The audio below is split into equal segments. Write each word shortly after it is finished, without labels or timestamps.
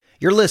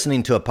You're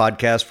listening to a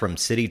podcast from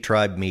City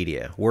Tribe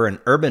Media. We're an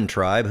urban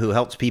tribe who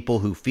helps people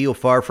who feel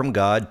far from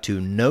God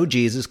to know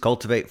Jesus,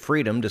 cultivate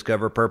freedom,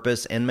 discover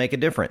purpose, and make a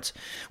difference.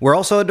 We're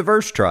also a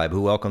diverse tribe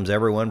who welcomes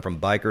everyone from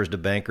bikers to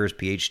bankers,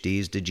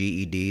 PhDs to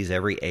GEDs,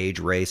 every age,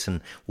 race,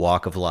 and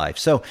walk of life.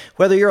 So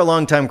whether you're a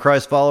longtime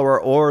Christ follower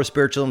or a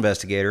spiritual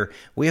investigator,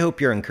 we hope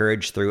you're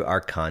encouraged through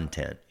our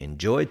content.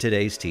 Enjoy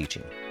today's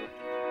teaching.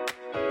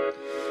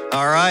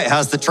 All right,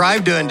 how's the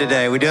tribe doing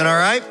today? We doing all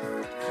right?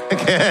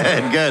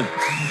 Good.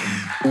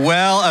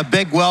 Well, a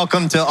big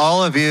welcome to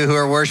all of you who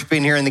are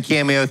worshiping here in the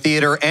Cameo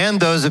Theater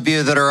and those of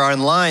you that are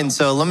online.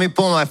 So let me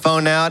pull my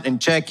phone out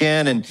and check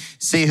in and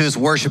see who's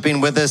worshiping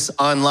with us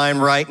online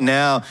right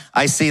now.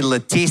 I see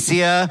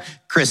Leticia,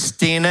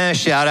 Christina,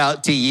 shout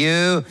out to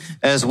you,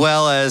 as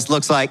well as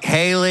looks like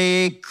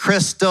Haley,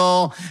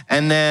 Crystal,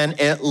 and then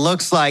it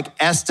looks like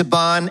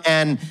Esteban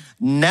and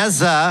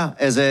Neza.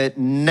 Is it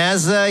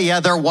Neza? Yeah,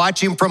 they're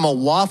watching from a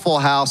Waffle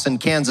House in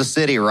Kansas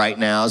City right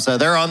now. So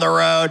they're on the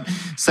road.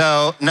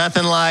 So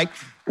nothing like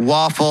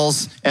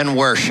waffles and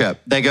worship.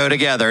 They go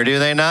together, do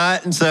they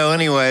not? And so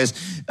anyways,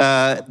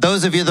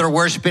 those of you that are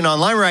worshiping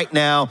online right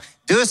now,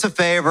 do us a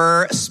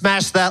favor,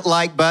 smash that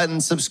like button,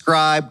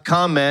 subscribe,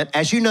 comment.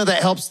 As you know,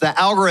 that helps the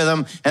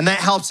algorithm and that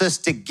helps us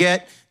to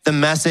get the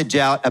message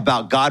out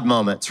about God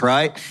moments,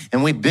 right?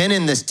 And we've been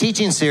in this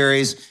teaching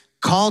series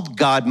called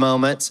God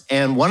Moments.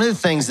 And one of the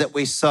things that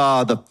we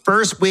saw the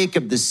first week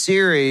of the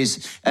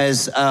series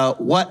is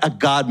what a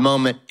God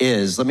moment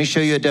is. Let me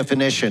show you a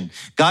definition.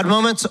 God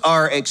moments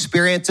are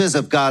experiences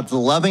of God's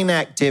loving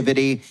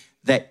activity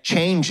that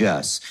change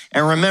us.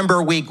 And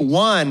remember, week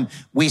one,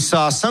 we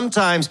saw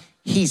sometimes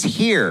he's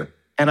here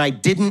and I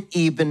didn't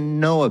even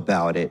know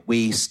about it.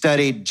 We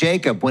studied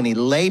Jacob when he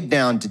laid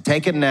down to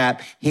take a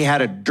nap. He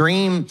had a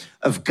dream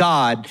of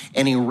God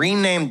and he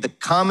renamed the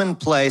common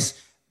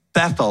place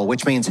Bethel,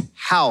 which means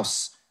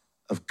house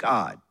of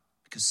God,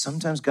 because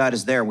sometimes God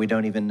is there. We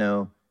don't even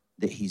know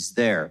that he's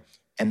there.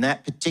 And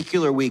that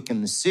particular week in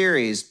the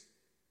series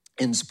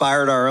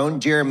inspired our own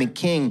Jeremy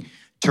King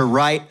to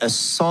write a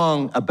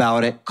song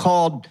about it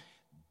called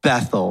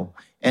Bethel.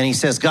 And he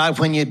says, God,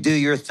 when you do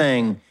your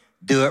thing,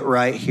 do it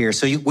right here.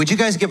 So would you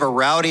guys give a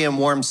rowdy and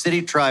warm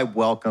City Tribe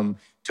welcome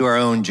to our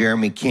own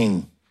Jeremy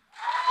King?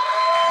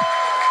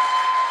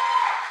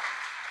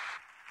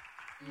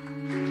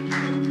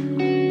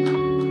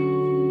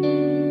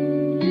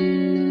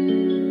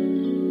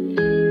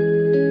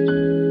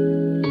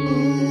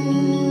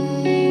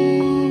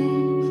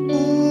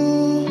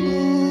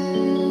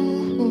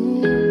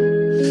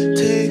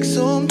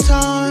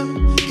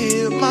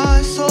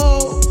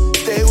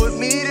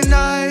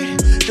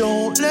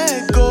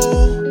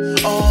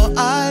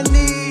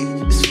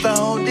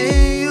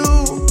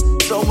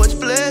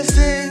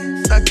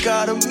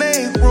 Gotta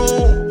make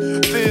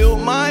room, fill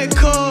my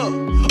cup,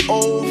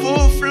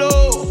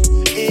 overflow.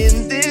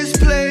 In this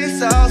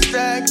place, I'll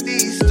stack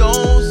these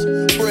stones.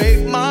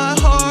 Break my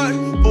heart,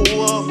 but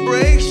what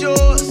breaks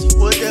yours?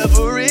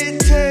 Whatever it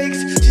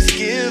takes, just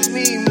give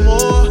me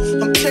more.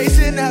 I'm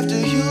chasing after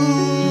you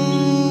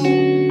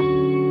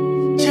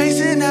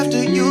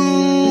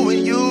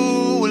and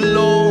you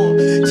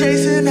alone.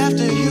 Chasing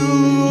after you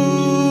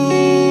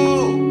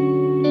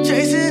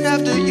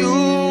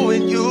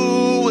and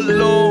you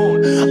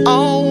alone. I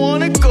don't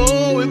wanna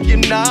go if you're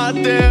not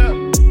there.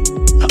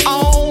 I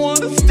don't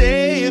wanna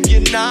stay if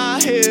you're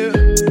not here.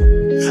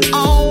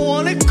 I don't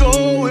wanna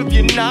go if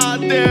you're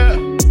not there.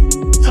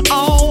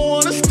 I don't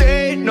wanna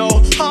stay, no,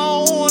 I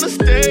don't wanna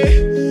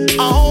stay. I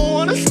don't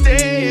wanna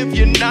stay if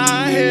you're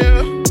not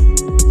here.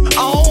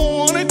 I don't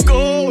wanna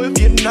go if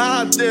you're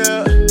not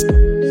there.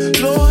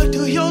 Lord,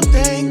 do your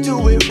thing,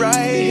 do it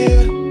right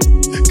here.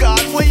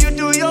 God, when you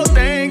do your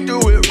thing, do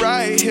it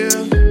right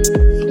here.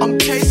 I'm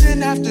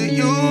chasing after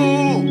you,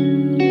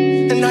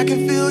 and I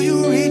can feel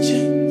you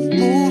reaching,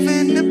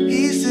 moving the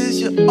pieces.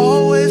 You're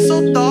always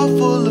so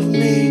thoughtful of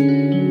me.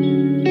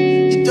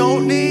 You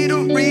don't need a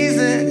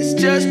reason, it's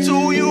just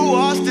who you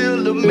are.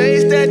 Still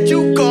amazed that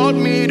you called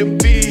me to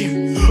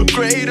be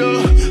greater,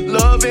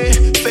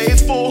 loving,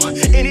 faithful.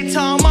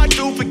 Anytime I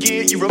do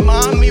forget, you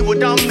remind me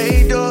what I'm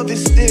made of.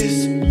 It's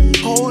this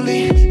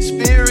Holy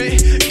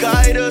Spirit,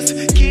 guide us,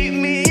 keep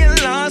me in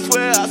line.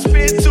 Swear I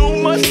spend too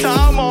much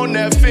time on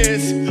that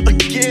fence.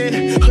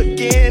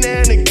 Again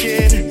and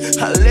again,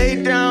 I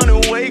lay down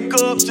and wake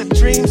up to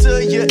dreams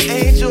of your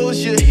angels.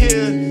 You're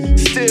here,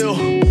 still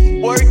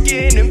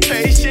working and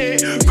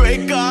patient.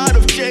 Great God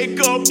of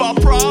Jacob, I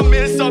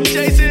promise I'm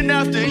chasing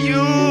after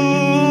you.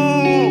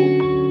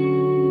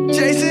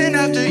 Chasing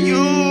after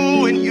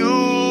you and you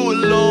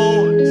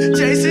alone.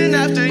 Chasing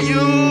after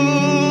you.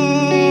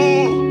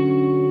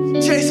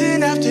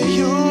 Chasing after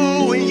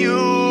you and you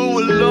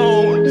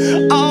alone.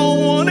 I don't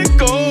wanna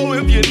go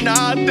if you're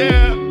not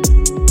there.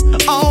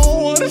 I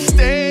don't wanna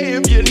stay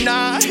if you're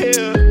not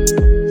here.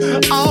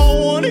 I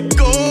don't wanna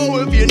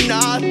go if you're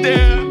not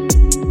there.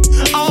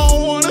 I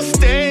don't wanna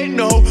stay,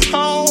 no, I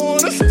don't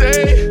wanna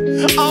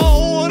stay. I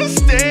don't wanna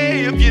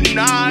stay if you're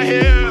not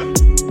here.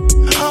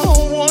 I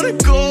don't wanna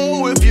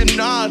go if you're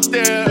not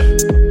there.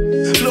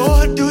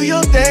 Lord, do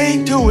your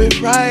thing, do it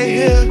right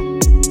here.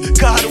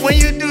 God, when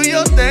you do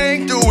your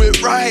thing, do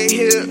it right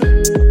here.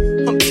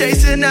 I'm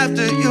chasing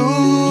after you.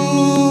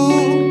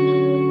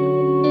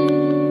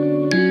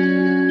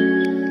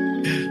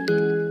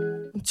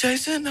 I'm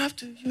chasing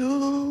after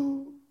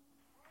you.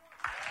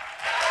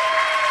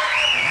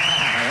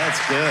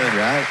 That's good,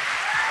 right?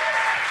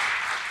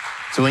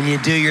 So when you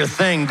do your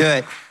thing, do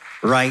it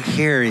right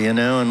here, you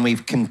know, and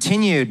we've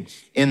continued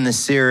in the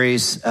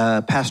series.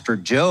 Pastor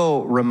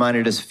Joe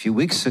reminded us a few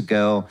weeks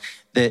ago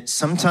that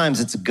sometimes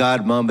it's a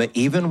God moment,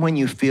 even when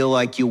you feel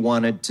like you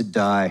wanted to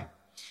die.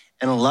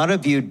 And a lot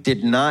of you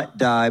did not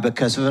die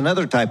because of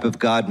another type of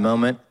God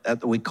moment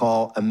that we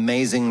call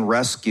amazing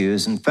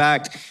rescues. In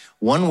fact,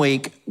 one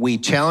week we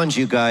challenged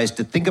you guys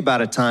to think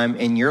about a time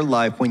in your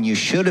life when you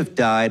should have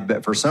died,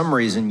 but for some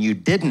reason you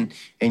didn't,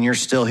 and you're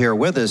still here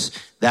with us.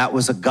 That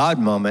was a God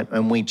moment.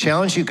 And we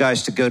challenged you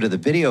guys to go to the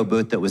video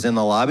booth that was in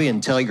the lobby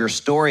and tell your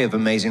story of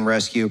amazing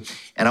rescue.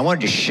 And I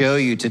wanted to show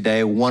you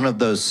today one of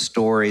those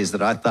stories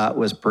that I thought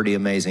was pretty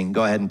amazing.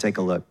 Go ahead and take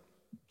a look.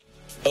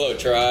 Hello,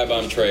 Tribe.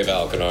 I'm Trey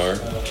Valkanar.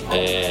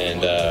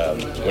 And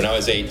when I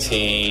was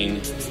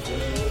 18,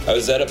 I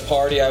was at a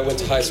party. I went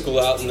to high school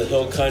out in the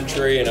hill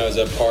country, and I was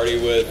at a party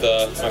with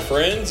my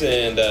friends,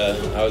 and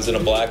I was in a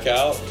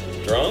blackout,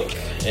 drunk,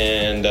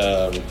 and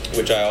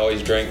which I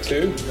always drank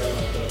too.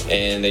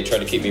 And they tried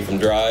to keep me from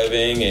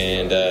driving,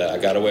 and I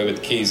got away with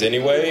the keys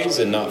anyways.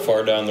 And not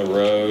far down the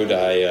road,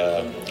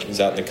 I was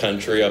out in the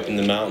country, up in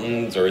the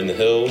mountains or in the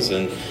hills,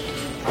 and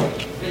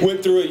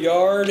went through a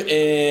yard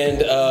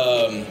and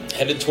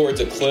headed towards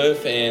a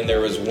cliff, and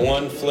there was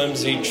one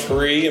flimsy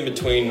tree in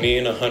between me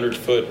and a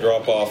 100-foot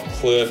drop-off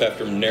cliff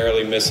after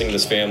narrowly missing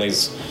this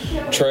family's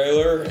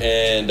trailer.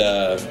 And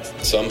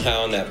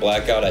somehow in that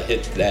blackout, I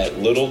hit that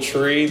little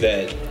tree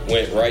that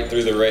went right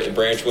through the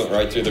branch went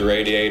right through the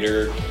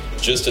radiator,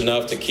 just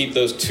enough to keep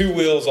those two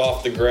wheels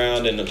off the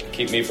ground and to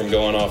keep me from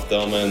going off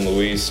Thelma and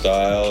Louise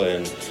style.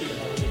 And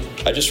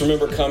I just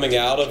remember coming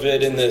out of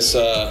it in this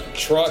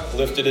truck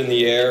lifted in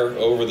the air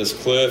over this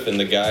cliff, and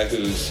the guy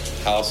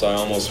whose house I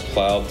almost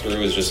plowed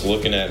through was just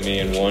looking at me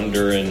and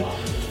wondering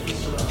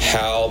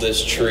how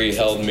this tree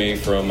held me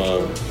from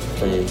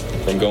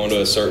going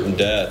to a certain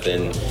death,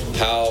 and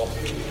how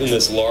in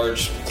this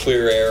large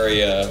clear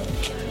area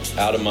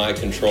out of my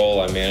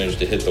control I managed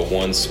to hit the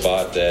one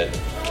spot that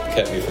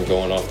kept me from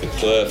going off the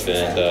cliff.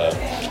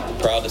 And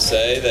proud to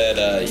say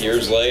that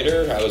years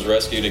later, I was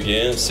rescued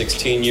again,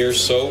 16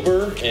 years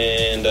sober,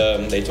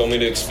 and they told me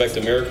to expect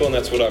a miracle, and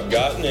that's what I've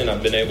gotten, and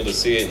I've been able to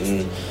see it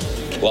in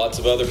lots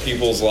of other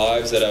people's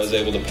lives that I was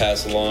able to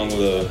pass along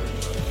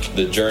with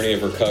the journey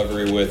of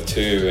recovery with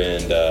too.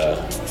 And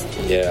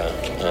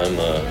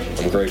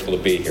I'm grateful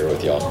to be here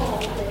with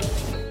y'all.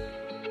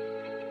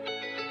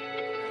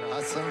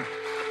 Awesome.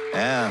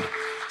 Yeah.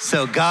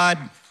 So God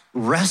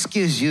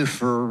rescues you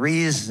for a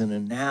reason,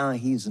 and now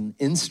he's an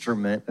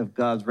instrument of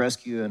God's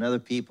rescue in other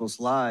people's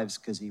lives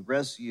because he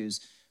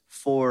rescues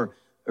for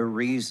a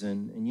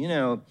reason. And you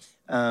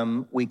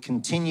know, we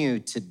continue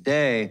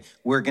today,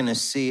 we're going to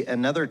see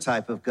another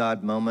type of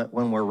God moment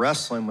when we're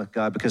wrestling with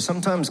God, because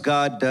sometimes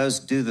God does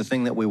do the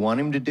thing that we want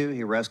him to do.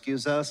 He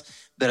rescues us,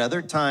 but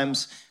other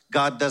times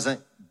God doesn't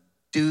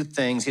do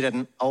things. He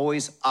doesn't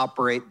always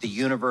operate the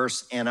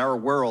universe and our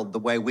world the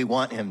way we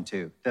want him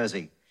to, does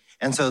he?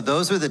 And so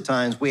those are the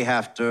times we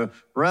have to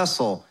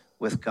wrestle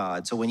with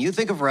God. So when you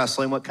think of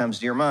wrestling, what comes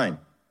to your mind?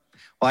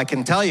 Well, I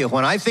can tell you,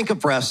 when I think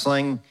of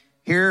wrestling,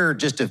 here are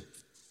just a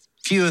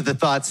few of the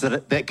thoughts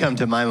that come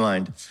to my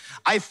mind.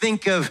 I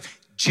think of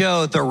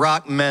Joe the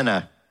Rock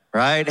Mena,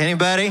 right?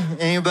 Anybody?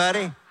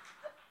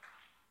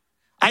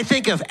 I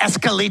think of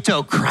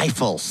Escalito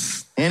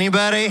Kreifels.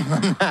 Anybody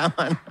on that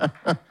one?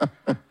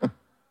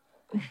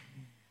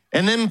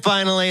 And then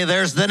finally,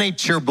 there's the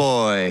nature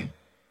boy,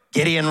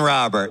 Gideon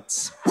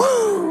Roberts.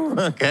 Woo!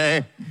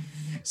 Okay.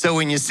 So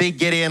when you see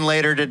Gideon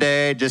later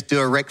today, just do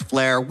a Ric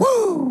Flair,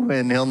 woo,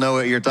 and he'll know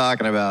what you're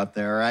talking about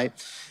there, right?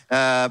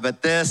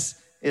 But this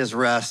is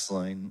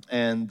wrestling,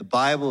 and the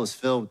Bible is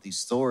filled with these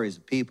stories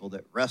of people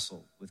that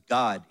wrestle with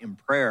God in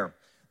prayer.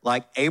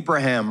 Like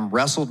Abraham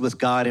wrestled with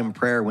God in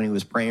prayer when he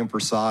was praying for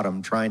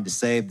Sodom, trying to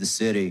save the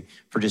city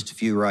for just a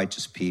few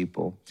righteous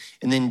people.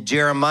 And then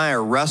Jeremiah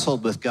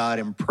wrestled with God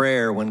in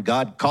prayer when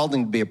God called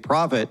him to be a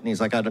prophet. And he's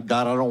like, God,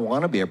 I don't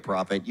want to be a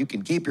prophet. You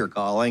can keep your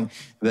calling.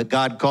 But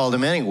God called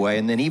him anyway.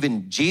 And then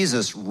even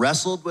Jesus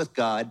wrestled with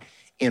God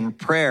in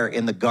prayer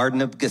in the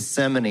Garden of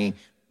Gethsemane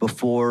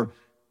before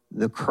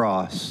the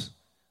cross.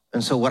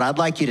 And so what I'd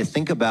like you to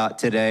think about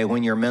today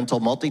when you're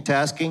mental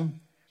multitasking,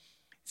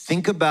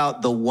 think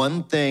about the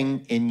one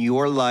thing in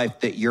your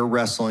life that you're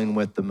wrestling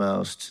with the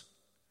most.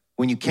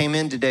 When you came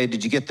in today,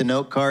 did you get the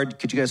note card?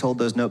 Could you guys hold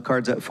those note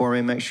cards up for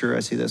me? Make sure I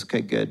see this. Okay,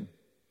 good.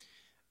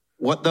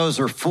 What those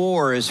are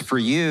for is for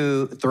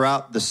you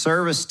throughout the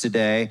service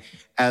today,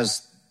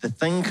 as the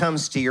thing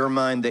comes to your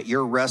mind that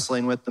you're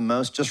wrestling with the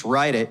most, just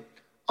write it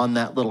on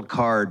that little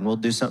card. And we'll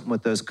do something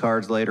with those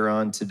cards later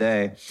on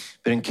today.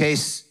 But in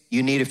case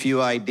you need a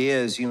few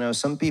ideas, you know,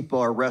 some people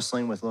are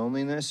wrestling with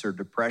loneliness or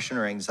depression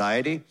or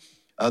anxiety.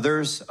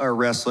 Others are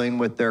wrestling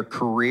with their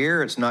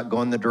career. It's not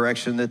going the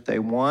direction that they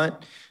want.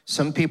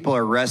 Some people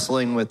are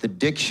wrestling with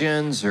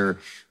addictions or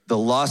the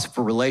loss of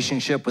a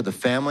relationship with a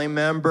family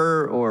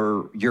member,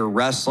 or you're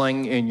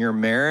wrestling in your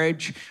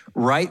marriage.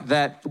 Write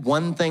that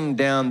one thing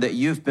down that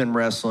you've been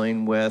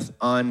wrestling with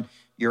on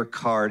your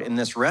card. And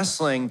this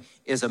wrestling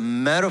is a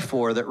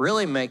metaphor that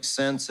really makes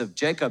sense of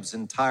Jacob's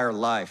entire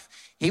life.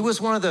 He was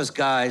one of those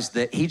guys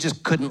that he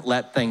just couldn't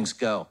let things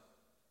go.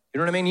 You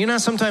know what I mean? You know,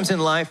 sometimes in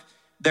life,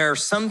 there are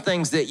some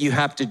things that you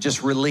have to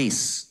just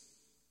release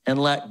and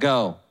let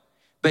go.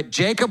 But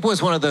Jacob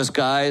was one of those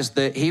guys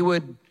that he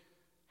would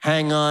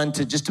hang on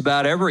to just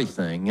about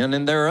everything. And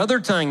then there are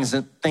other things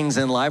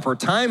in life or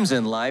times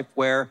in life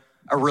where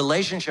a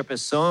relationship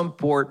is so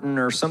important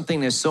or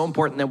something is so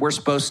important that we're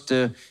supposed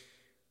to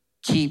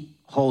keep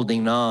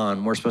holding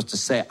on. We're supposed to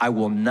say, I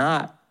will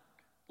not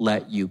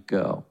let you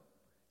go.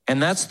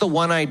 And that's the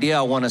one idea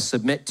I want to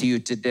submit to you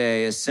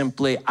today is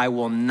simply, I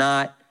will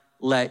not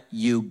let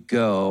you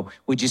go.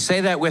 Would you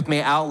say that with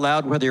me out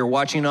loud, whether you're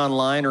watching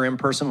online or in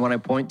person when I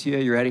point to you?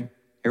 You ready?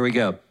 Here we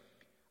go.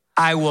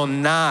 I will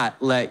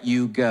not let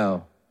you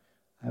go.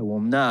 I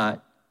will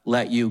not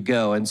let you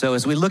go. And so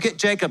as we look at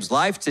Jacob's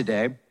life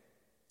today,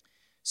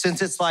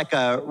 since it's like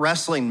a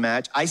wrestling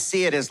match, I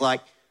see it as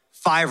like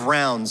 5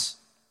 rounds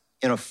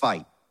in a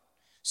fight.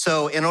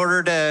 So in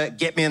order to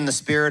get me in the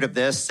spirit of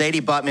this, Sadie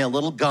bought me a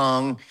little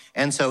gong.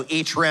 And so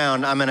each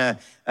round, I'm going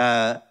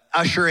to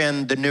usher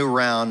in the new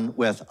round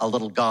with a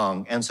little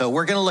gong. And so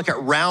we're going to look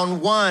at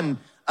round 1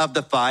 of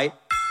the fight.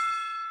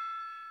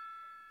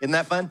 Isn't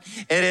that fun?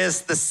 It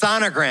is the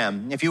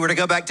sonogram. If you were to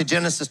go back to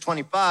Genesis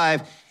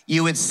 25,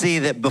 you would see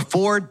that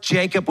before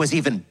Jacob was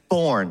even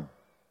born,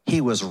 he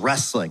was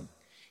wrestling.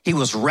 He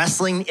was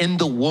wrestling in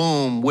the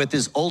womb with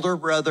his older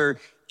brother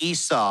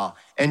Esau.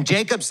 And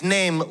Jacob's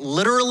name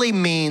literally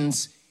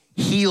means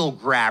heel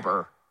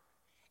grabber.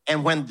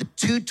 And when the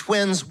 2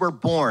 twins were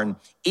born,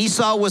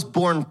 Esau was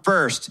born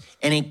first,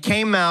 and he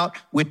came out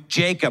with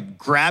Jacob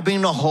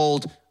grabbing a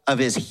hold of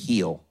his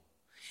heel.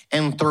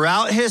 And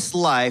throughout his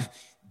life,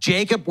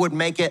 Jacob would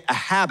make it a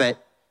habit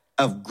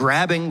of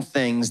grabbing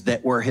things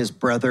that were his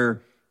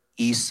brother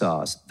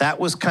Esau's. That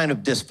was kind of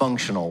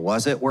dysfunctional,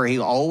 was it? Where he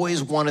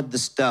always wanted the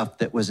stuff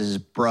that was his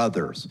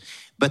brother's.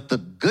 But the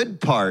good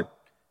part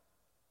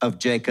of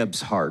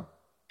Jacob's heart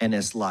and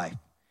his life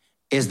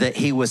is that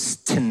he was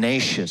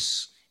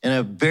tenacious. And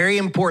of very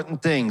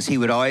important things, he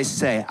would always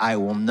say, I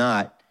will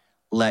not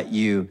let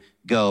you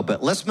go.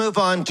 But let's move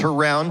on to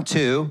round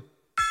 2.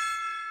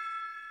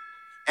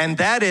 And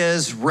that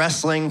is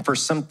wrestling for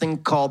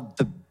something called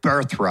the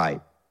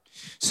birthright.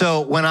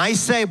 So when I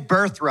say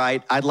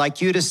birthright, I'd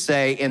like you to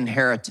say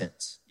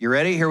inheritance. You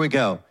ready? Here we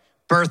go.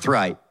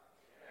 Birthright.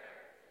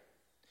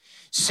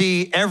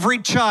 See, every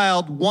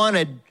child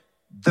wanted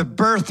the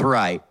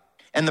birthright.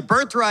 And the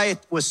birthright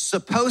was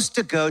supposed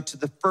to go to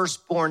the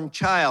firstborn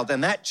child.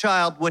 And that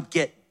child would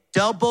get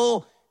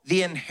double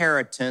the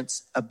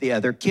inheritance of the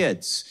other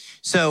kids.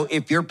 So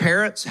if your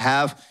parents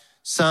have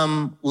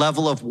some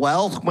level of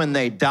wealth, when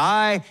they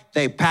die,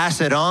 they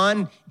pass it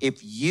on. If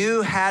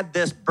you had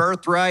this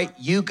birthright,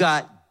 you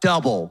got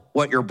double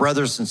what your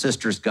brothers and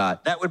sisters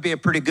got. That would be a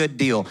pretty good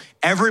deal.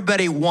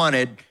 Everybody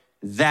wanted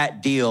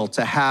that deal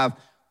to have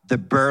the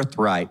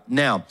birthright.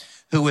 Now,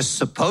 who was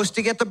supposed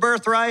to get the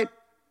birthright?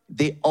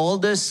 The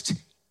oldest,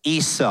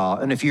 Esau.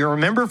 And if you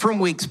remember from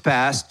weeks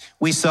past,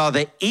 we saw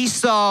that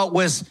Esau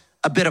was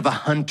a bit of a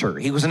hunter.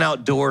 He was an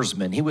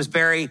outdoorsman. He was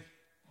very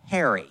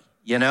hairy.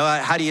 You know,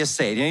 how do you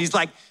say it? He's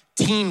like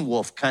Teen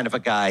Wolf kind of a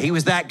guy. He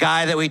was that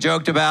guy that we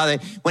joked about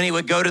that when he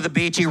would go to the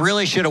beach, he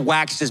really should have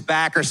waxed his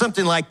back or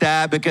something like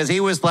that, because he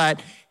was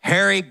that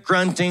hairy,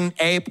 grunting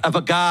ape of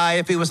a guy.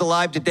 If he was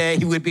alive today,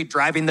 he would be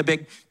driving the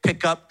big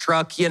pickup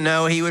truck, you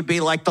know. He would be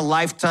like the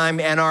lifetime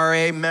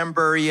NRA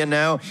member, you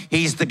know.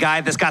 He's the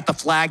guy that's got the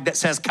flag that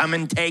says, come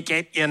and take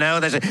it, you know.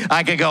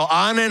 I could go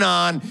on and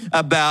on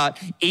about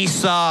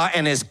Esau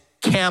and his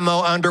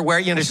camo underwear,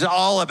 you know, just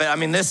all of it. I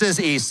mean, this is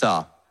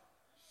Esau.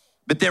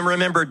 But then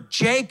remember,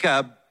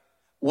 Jacob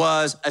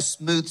was a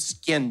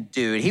smooth-skinned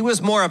dude. He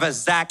was more of a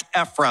Zac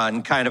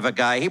Efron kind of a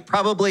guy. He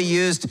probably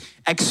used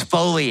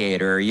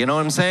exfoliator, you know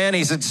what I'm saying?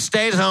 He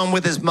stays home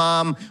with his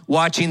mom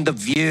watching The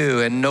View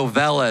and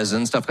novellas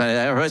and stuff like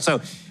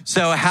that.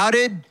 So how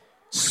did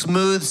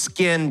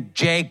smooth-skinned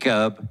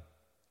Jacob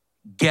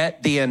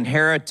get the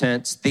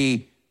inheritance,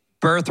 the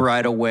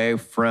birthright away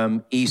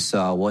from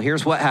Esau? Well,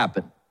 here's what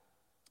happened.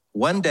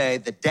 One day,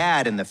 the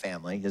dad in the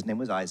family, his name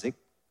was Isaac,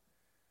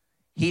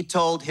 he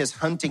told his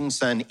hunting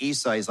son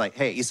Esau, he's like,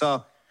 hey,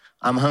 Esau,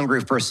 I'm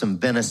hungry for some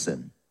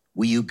venison.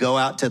 Will you go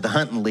out to the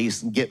hunting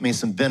lease and get me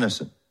some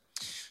venison?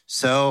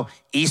 So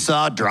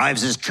Esau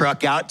drives his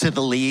truck out to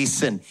the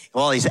lease, and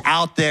while he's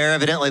out there,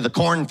 evidently the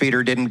corn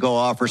feeder didn't go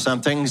off or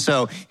something.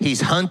 So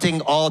he's hunting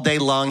all day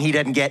long. He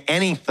doesn't get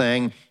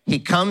anything. He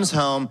comes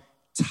home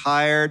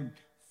tired,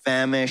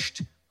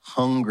 famished,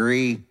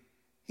 hungry.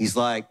 He's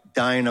like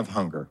dying of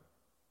hunger.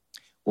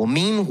 Well,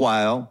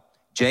 meanwhile,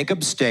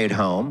 Jacob stayed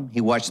home.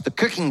 He watched the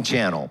cooking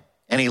channel,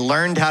 and he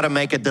learned how to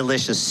make a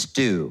delicious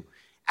stew.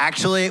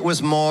 Actually, it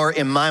was more,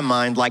 in my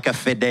mind, like a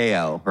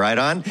fideo, right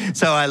on?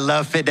 So I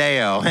love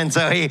fideo. And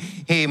so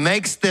he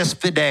makes this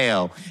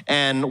fideo.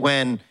 And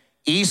when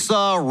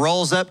Esau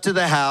rolls up to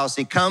the house,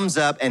 he comes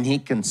up and he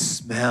can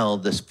smell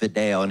this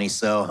fideo. And he's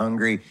so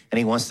hungry and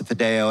he wants the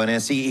fideo. And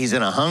he's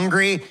in a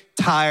hungry,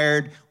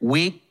 tired,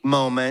 weak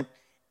moment.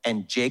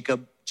 And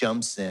Jacob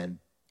jumps in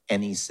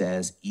and he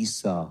says,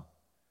 Esau,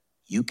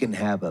 you can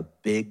have a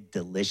big,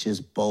 delicious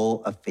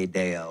bowl of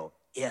fideo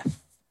if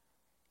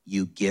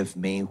you give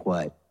me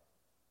what?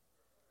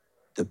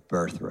 The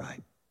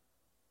birthright.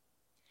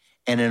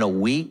 And in a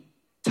weak,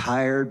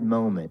 tired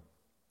moment,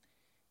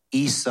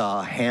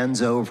 Esau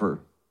hands over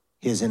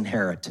his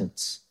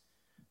inheritance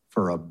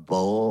for a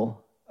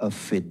bowl of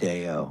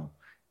fideo.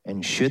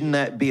 And shouldn't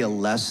that be a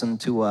lesson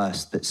to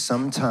us that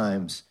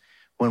sometimes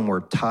when we're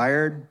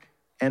tired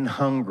and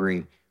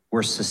hungry,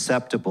 we're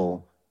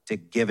susceptible to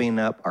giving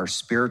up our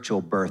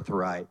spiritual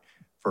birthright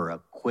for a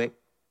quick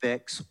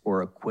fix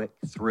or a quick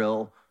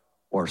thrill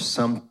or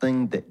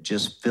something that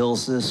just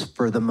fills us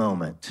for the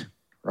moment,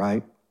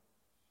 right?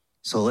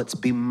 So let's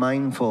be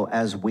mindful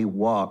as we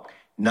walk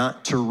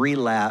not to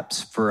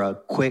relapse for a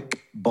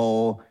quick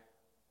bowl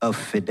of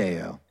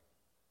fideo.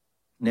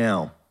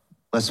 Now,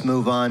 let's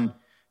move on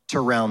to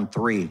round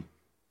 3.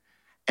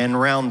 And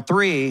round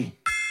 3,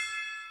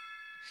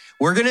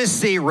 we're gonna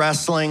see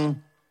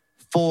wrestling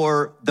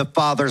for the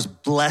Father's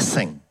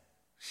blessing.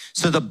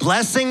 So the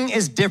blessing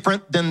is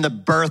different than the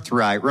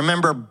birthright.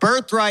 Remember,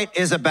 birthright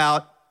is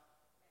about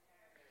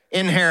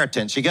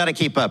inheritance. You got to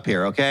keep up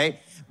here, okay?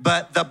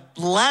 But the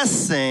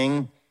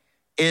blessing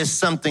is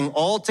something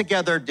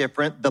altogether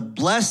different. The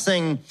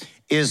blessing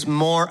is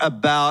more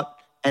about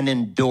an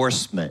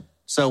endorsement.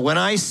 So when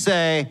I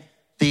say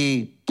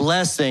the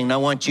blessing, I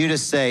want you to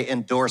say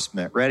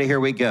endorsement. Ready? Here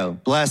we go.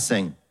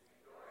 Blessing.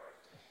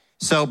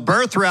 So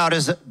birthright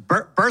is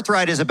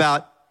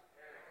about,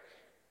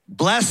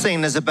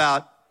 blessing is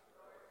about,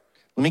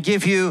 let me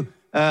give you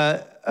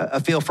a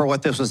feel for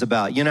what this was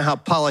about. You know how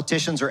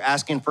politicians are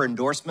asking for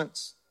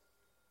endorsements?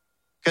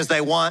 Because they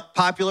want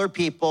popular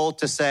people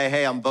to say,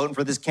 hey, I'm voting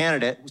for this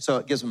candidate, so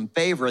it gives them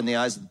favor in the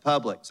eyes of the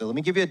public. So let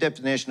me give you a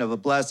definition of a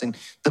blessing.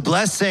 The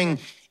blessing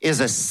is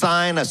a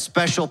sign, a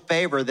special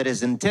favor that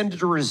is intended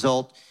to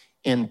result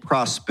in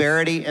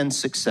prosperity and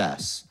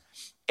success.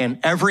 And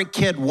every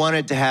kid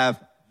wanted to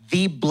have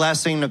the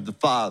blessing of the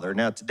Father.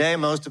 Now, today,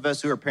 most of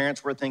us who are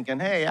parents, we're thinking,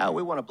 hey, yeah,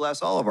 we want to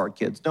bless all of our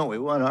kids, don't we?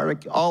 We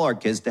want all our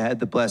kids to have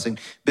the blessing.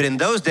 But in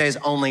those days,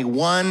 only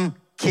one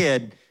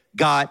kid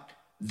got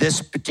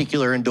this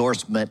particular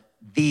endorsement,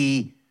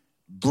 the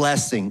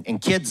blessing.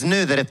 And kids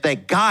knew that if they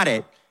got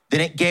it,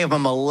 then it gave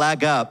them a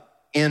leg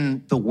up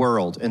in the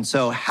world. And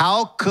so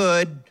how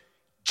could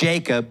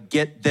Jacob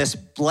get this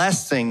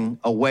blessing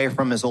away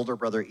from his older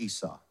brother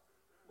Esau?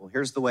 Well,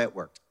 here's the way it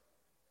worked.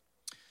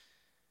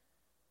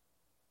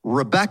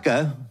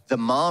 Rebecca, the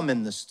mom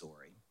in the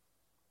story,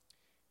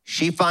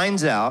 she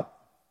finds out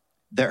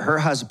that her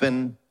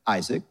husband,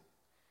 Isaac,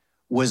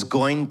 was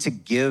going to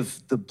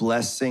give the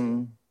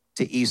blessing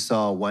to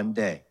Esau one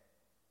day.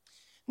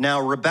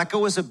 Now, Rebecca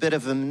was a bit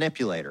of a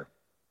manipulator.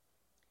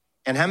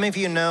 And how many of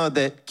you know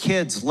that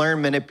kids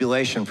learn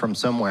manipulation from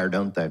somewhere,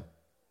 don't they?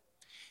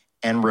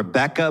 And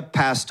Rebecca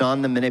passed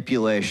on the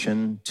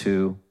manipulation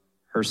to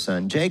her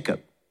son,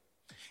 Jacob.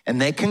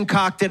 And they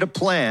concocted a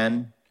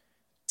plan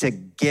to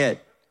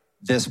get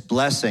this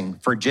blessing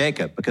for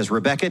Jacob because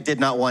Rebecca did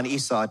not want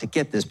Esau to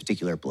get this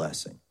particular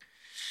blessing.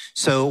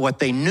 So what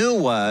they knew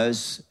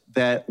was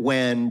that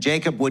when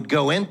Jacob would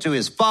go into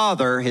his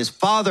father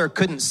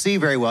couldn't see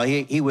very well.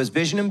 He was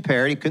vision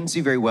impaired. He couldn't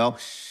see very well.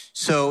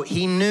 So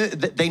they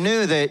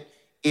knew that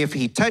if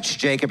he touched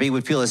Jacob, he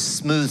would feel his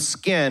smooth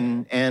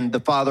skin and the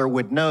father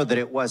would know that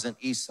it wasn't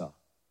Esau.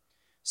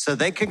 So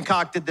they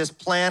concocted this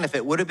plan. If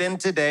it would have been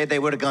today, they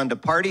would have gone to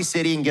Party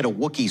City and get a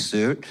Wookiee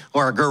suit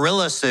or a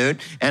gorilla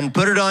suit and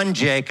put it on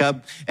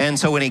Jacob. And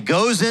so when he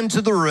goes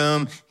into the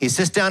room, he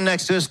sits down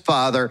next to his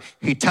father,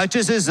 he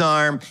touches his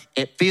arm,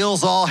 it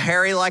feels all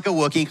hairy like a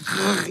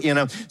Wookiee, you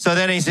know. So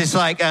then he's just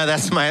like,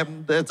 that's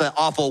an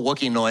awful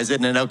Wookiee noise,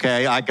 isn't it?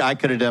 Okay, I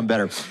could have done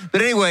better.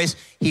 But anyways,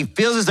 he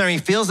feels his arm, he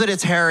feels that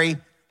it's hairy,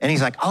 and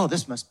he's like, oh,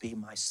 this must be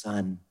my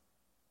son,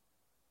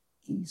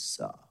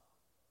 Esau.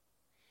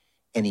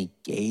 And he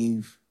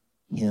gave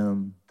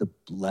him the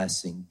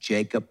blessing.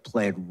 Jacob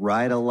played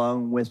right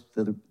along with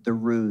the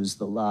ruse,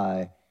 the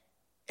lie,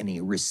 and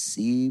he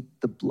received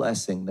the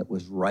blessing that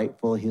was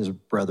rightful his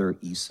brother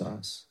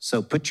Esau's.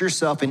 So put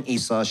yourself in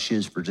Esau's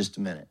shoes for just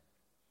a minute.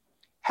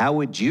 How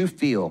would you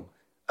feel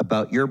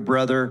about your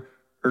brother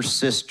or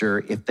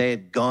sister if they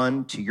had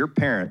gone to your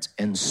parents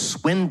and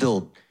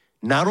swindled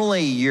not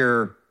only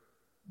your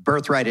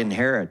birthright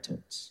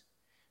inheritance,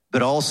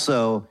 but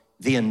also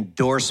the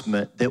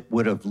endorsement that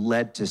would have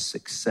led to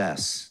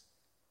success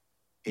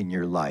in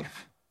your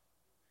life?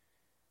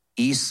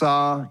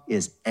 Esau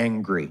is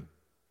angry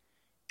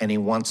and he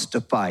wants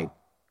to fight.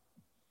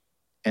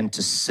 And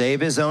to save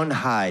his own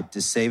hide,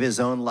 to save his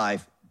own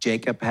life,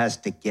 Jacob has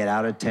to get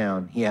out of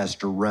town. He has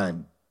to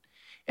run.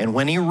 And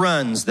when he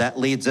runs, that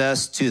leads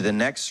us to the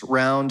next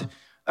round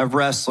of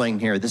wrestling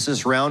here. This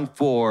is round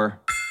 4.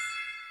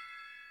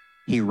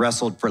 He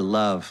wrestled for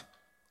love.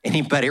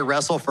 Anybody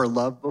wrestle for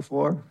love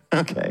before?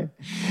 Okay.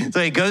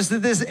 So he goes to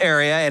this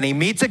area and he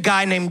meets a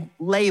guy named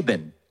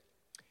Laban.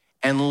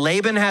 And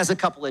Laban has a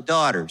couple of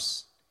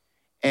daughters.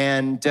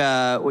 And,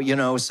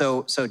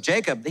 so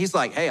Jacob, he's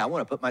like, hey, I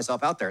want to put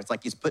myself out there. It's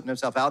like he's putting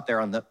himself out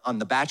there on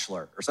the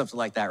Bachelor or something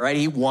like that, right?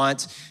 He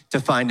wants to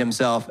find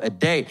himself a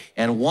date.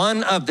 And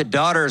one of the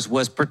daughters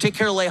was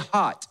particularly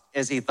hot,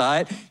 as he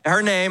thought.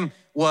 Her name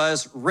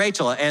was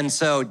Rachel. And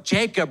so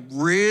Jacob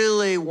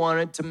really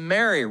wanted to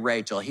marry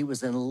Rachel. He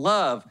was in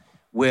love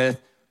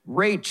with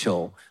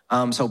Rachel.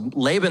 So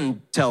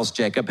Laban tells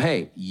Jacob,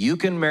 hey, you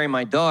can marry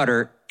my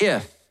daughter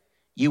if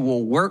you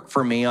will work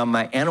for me on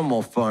my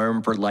animal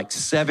farm for like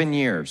 7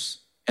 years.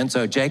 And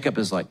so Jacob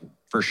is like,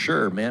 for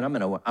sure, man, I'm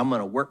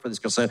gonna work for this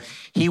girl. So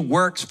he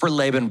works for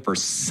Laban for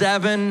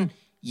 7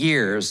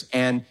 years.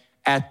 And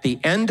at the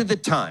end of the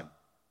time,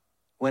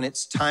 when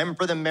it's time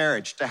for the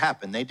marriage to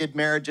happen, they did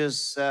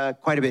marriages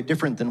quite a bit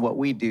different than what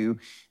we do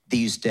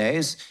these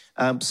days.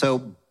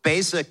 So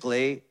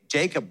basically,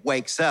 Jacob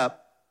wakes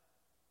up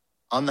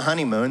on the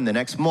honeymoon the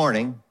next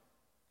morning,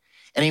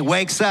 and he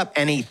wakes up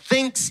and he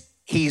thinks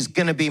he's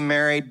gonna be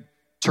married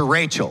to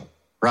Rachel,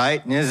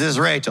 right? And this is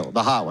Rachel,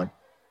 the hot one.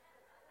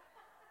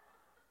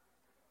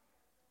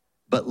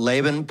 But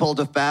Laban pulled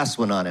a fast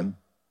one on him.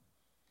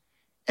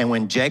 And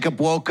when Jacob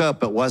woke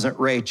up, it wasn't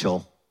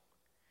Rachel,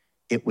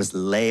 it was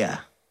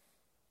Leah,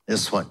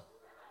 this one.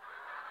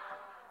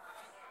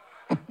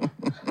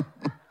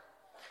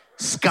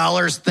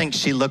 Scholars think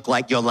she looked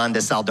like Yolanda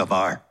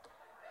Saldivar.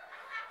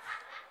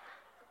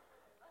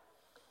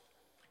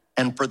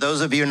 And for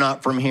those of you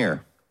not from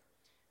here,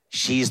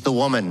 she's the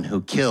woman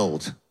who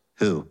killed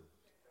who?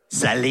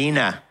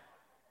 Selena.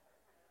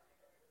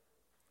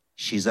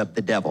 She's of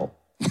the devil.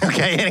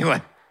 Okay,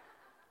 anyway.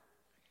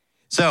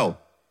 So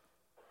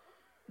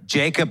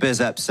Jacob is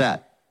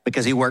upset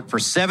because he worked for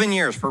 7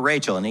 years for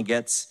Rachel and he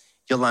gets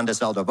Yolanda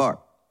Saldivar.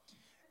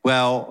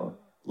 Well,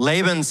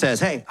 Laban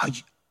says, hey, I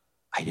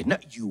didn't know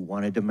you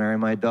wanted to marry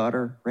my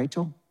daughter,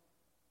 Rachel.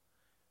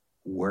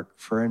 Work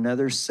for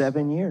another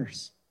 7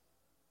 years.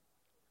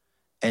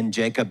 And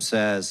Jacob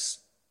says,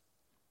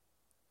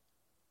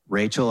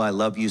 Rachel, I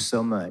love you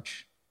so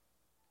much,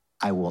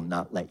 I will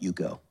not let you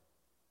go.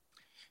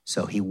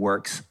 So he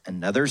works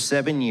another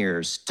 7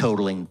 years,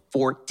 totaling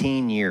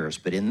 14 years.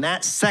 But in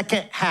that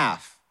second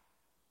half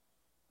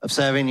of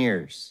 7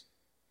 years,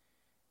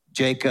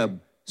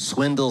 Jacob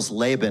swindles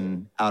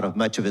Laban out of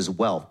much of his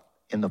wealth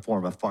in the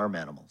form of farm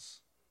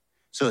animals.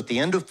 So at the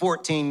end of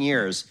 14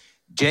 years,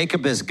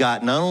 Jacob has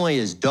got not only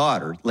his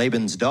daughter,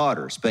 Laban's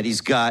daughters, but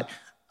he's got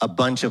a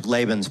bunch of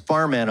Laban's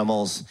farm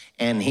animals,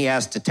 and he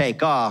has to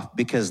take off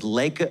because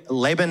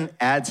Laban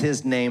adds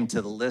his name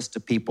to the list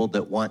of people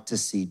that want to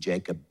see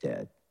Jacob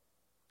dead.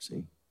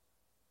 See?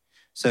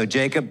 So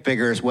Jacob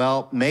figures,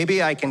 well,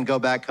 maybe I can go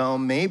back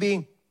home.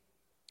 Maybe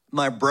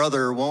my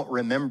brother won't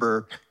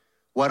remember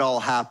what all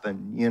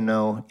happened,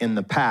 in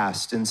the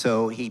past. And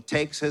so he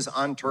takes his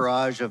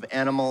entourage of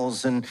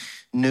animals and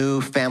new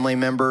family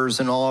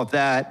members and all of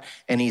that,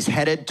 and he's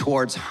headed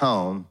towards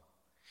home.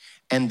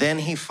 And then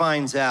he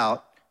finds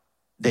out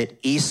that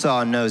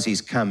Esau knows he's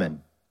coming.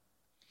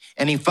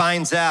 And he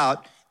finds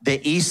out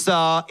that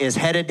Esau is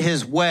headed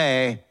his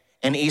way,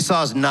 and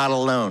Esau's not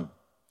alone.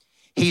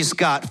 He's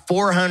got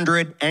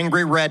 400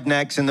 angry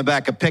rednecks in the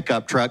back of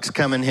pickup trucks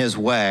coming his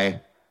way,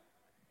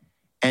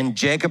 and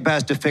Jacob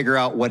has to figure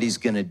out what he's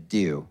gonna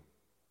do.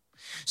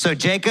 So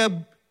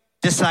Jacob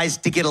decides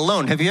to get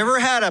alone. Have you ever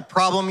had a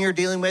problem you're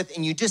dealing with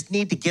and you just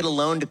need to get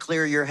alone to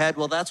clear your head?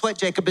 Well, that's what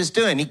Jacob is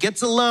doing. He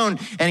gets alone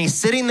and he's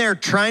sitting there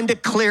trying to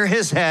clear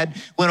his head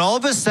when all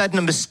of a sudden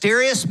a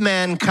mysterious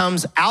man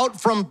comes out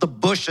from the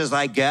bushes,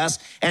 I guess,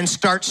 and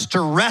starts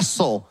to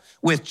wrestle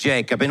with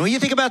Jacob. And when you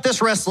think about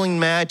this wrestling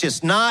match,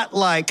 it's not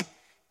like,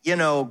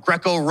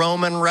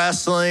 Greco-Roman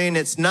wrestling.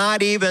 It's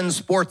not even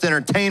sports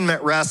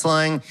entertainment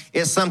wrestling.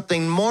 It's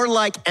something more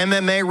like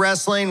MMA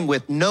wrestling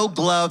with no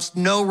gloves,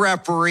 no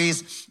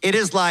referees. It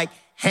is like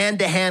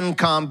hand-to-hand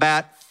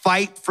combat,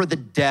 fight for the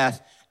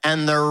death,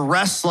 and they're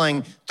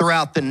wrestling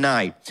throughout the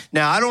night.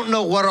 Now, I don't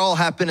know what all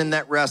happened in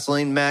that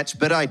wrestling match,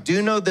 but I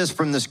do know this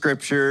from the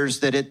scriptures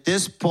that at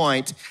this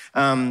point,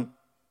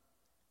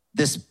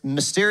 this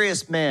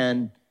mysterious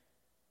man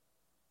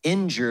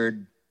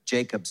injured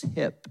Jacob's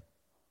hip.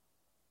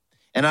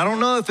 And I don't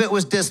know if it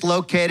was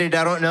dislocated.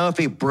 I don't know if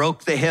he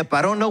broke the hip.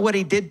 I don't know what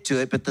he did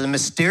to it, but the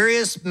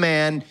mysterious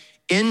man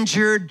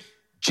injured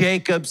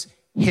Jacob's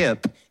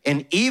hip.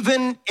 And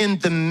even in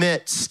the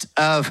midst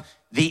of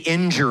the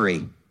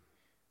injury,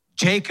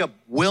 Jacob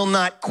will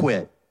not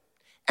quit.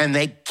 And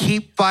they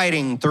keep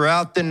fighting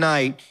throughout the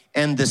night.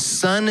 And the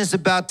sun is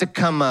about to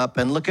come up.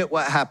 And look at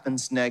what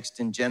happens next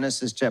in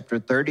Genesis chapter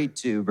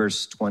 32,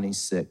 verse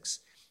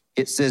 26.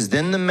 It says,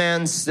 then the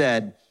man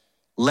said,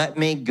 let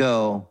me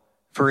go,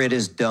 for it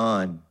is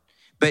dawn.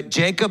 But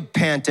Jacob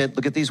panted,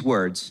 look at these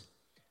words,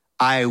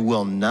 I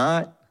will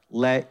not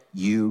let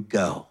you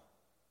go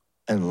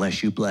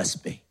unless you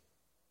bless me.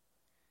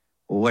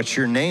 Well, what's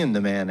your name? The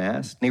man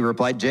asked. And he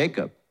replied,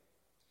 Jacob.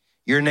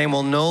 Your name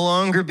will no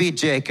longer be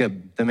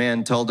Jacob, the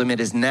man told him. It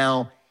is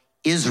now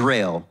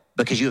Israel,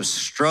 because you have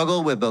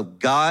struggled with both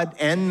God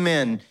and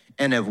men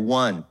and have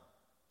won.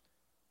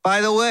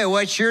 By the way,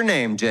 what's your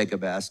name?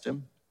 Jacob asked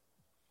him.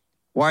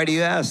 Why do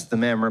you ask? The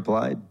man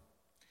replied.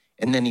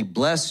 And then he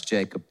blessed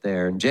Jacob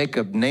there. And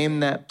Jacob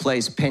named that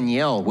place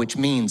Peniel, which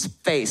means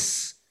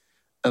face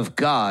of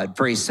God.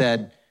 For he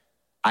said,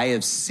 I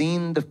have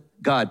seen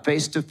God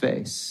face to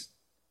face,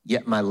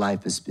 yet my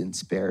life has been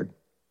spared.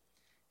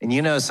 And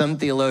you know, some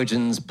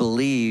theologians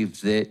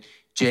believe that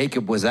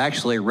Jacob was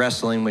actually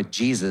wrestling with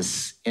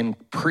Jesus in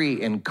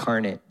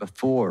pre-incarnate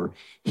before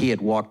he had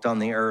walked on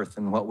the earth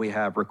and what we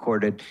have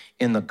recorded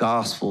in the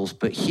Gospels.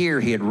 But here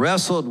he had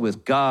wrestled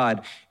with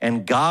God,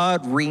 and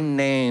God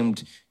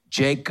renamed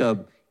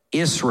Jacob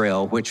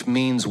Israel, which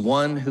means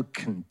one who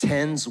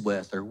contends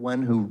with or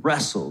one who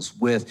wrestles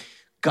with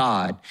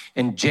God.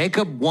 And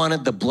Jacob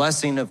wanted the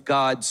blessing of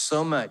God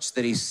so much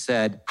that he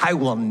said, I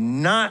will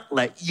not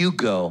let you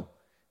go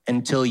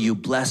until you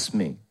bless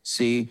me.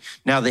 See,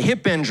 now the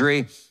hip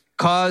injury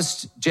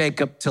caused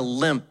Jacob to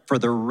limp for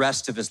the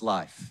rest of his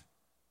life.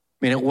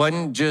 I mean, it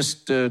wasn't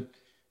just a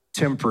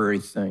temporary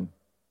thing.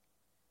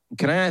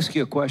 Can I ask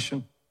you a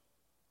question?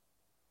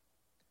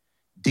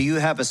 Do you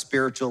have a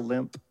spiritual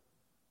limp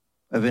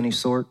of any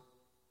sort?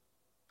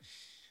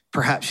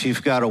 Perhaps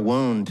you've got a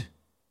wound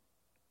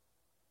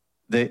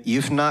that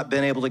you've not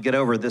been able to get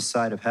over this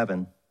side of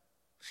heaven.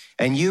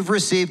 And you've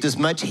received as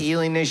much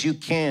healing as you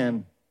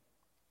can,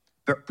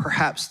 but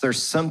perhaps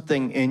there's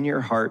something in your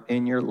heart,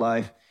 in your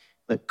life,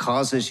 that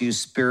causes you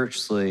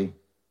spiritually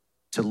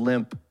to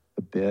limp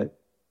a bit.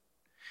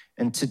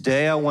 And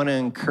today I want to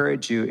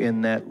encourage you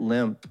in that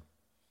limp.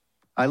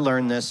 I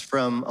learned this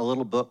from a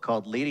little book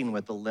called Leading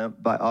with a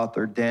Limp by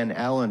author Dan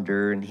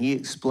Allender, and he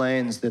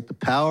explains that the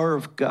power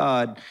of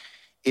God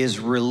is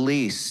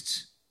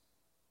released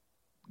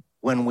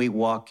when we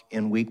walk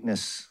in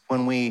weakness.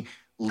 When we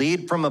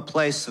lead from a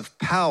place of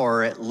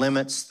power, it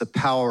limits the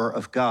power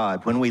of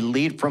God. When we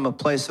lead from a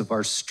place of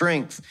our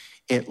strength,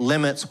 it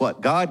limits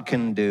what God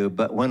can do.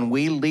 But when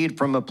we lead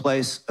from a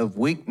place of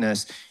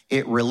weakness,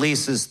 it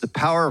releases the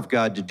power of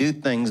God to do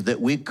things that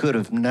we could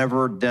have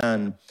never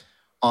done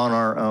on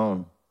our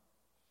own.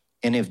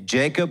 And if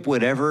Jacob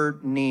would ever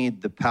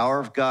need the power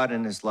of God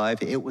in his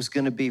life, it was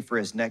going to be for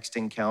his next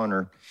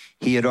encounter.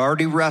 He had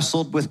already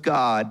wrestled with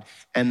God,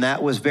 and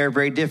that was very,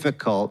 very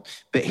difficult.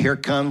 But here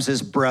comes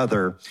his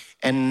brother.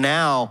 And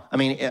now, I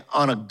mean,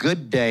 on a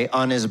good day,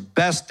 on his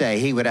best day,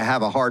 he would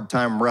have a hard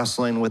time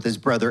wrestling with his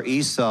brother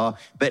Esau.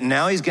 But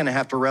now he's going to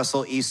have to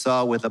wrestle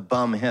Esau with a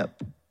bum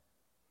hip.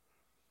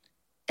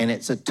 And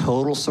it's a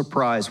total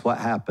surprise what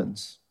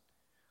happens.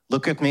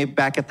 Look at me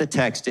back at the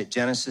text at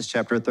Genesis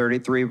chapter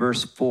 33,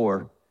 verse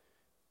 4.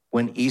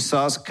 When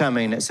Esau's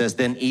coming, it says,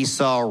 then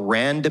Esau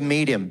ran to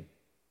meet him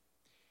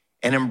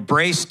and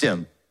embraced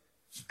him.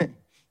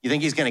 You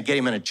think he's going to get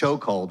him in a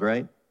chokehold,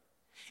 right?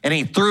 And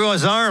he threw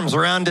his arms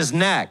around his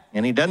neck,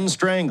 and he doesn't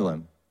strangle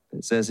him.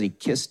 It says he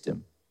kissed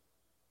him,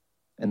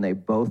 and they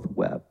both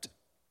wept.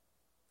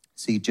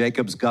 See,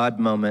 Jacob's God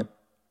moment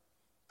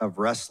of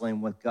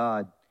wrestling with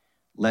God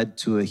led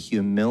to a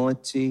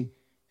humility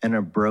and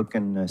a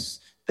brokenness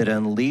that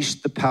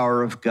unleashed the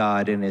power of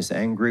God in his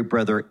angry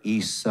brother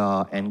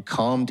Esau and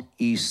calmed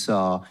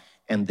Esau.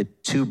 And the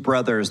two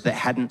brothers that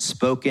hadn't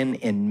spoken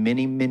in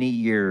many, many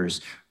years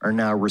are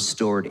now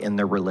restored in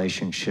their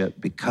relationship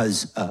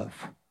because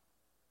of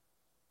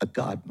a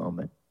God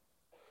moment.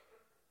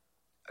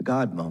 A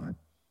God moment.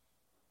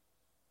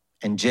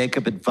 And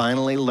Jacob had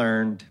finally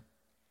learned,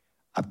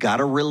 I've got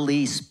to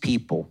release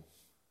people.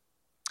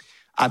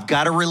 I've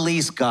got to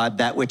release, God,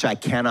 that which I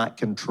cannot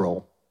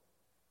control.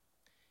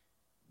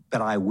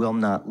 But I will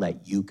not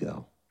let you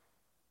go.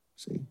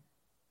 See?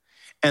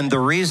 And the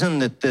reason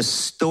that this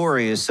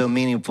story is so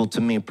meaningful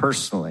to me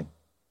personally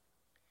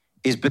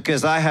is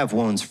because I have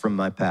wounds from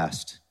my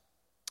past.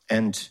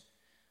 And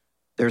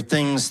there are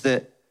things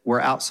that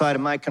were outside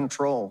of my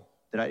control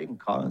that I didn't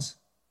cause,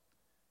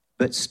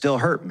 but still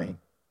hurt me.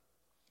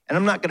 And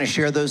I'm not going to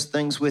share those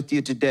things with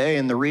you today.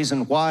 And the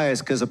reason why is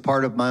because a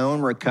part of my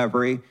own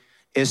recovery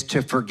is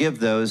to forgive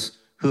those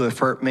who have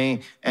hurt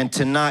me and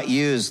to not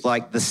use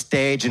like the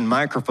stage and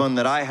microphone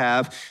that I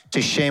have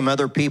to shame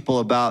other people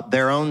about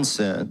their own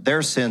sin,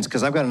 their sins,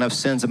 because I've got enough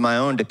sins of my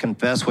own to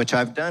confess, which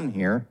I've done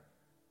here.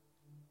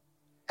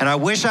 And I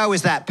wish I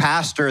was that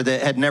pastor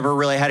that had never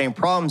really had any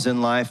problems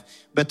in life,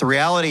 but the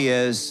reality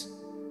is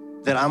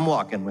that I'm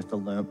walking with a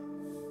limp.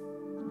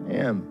 I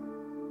am,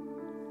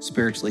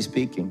 spiritually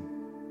speaking.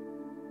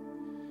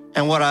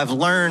 And what I've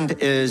learned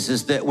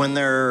is that when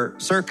there are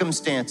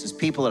circumstances,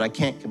 people that I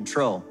can't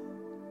control,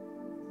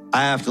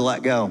 I have to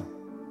let go.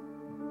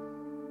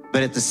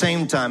 But at the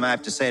same time, I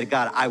have to say to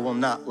God, I will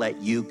not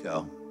let you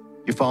go.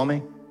 You follow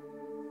me?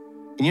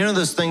 And you know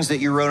those things that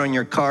you wrote on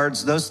your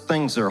cards? Those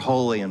things are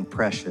holy and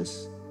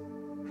precious.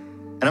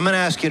 And I'm going to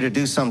ask you to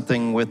do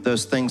something with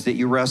those things that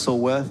you wrestle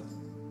with.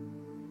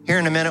 Here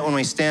in a minute when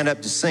we stand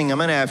up to sing, I'm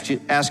going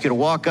to ask you to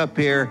walk up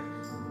here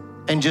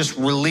and just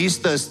release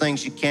those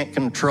things you can't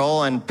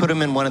control and put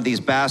them in one of these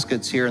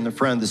baskets here in the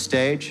front of the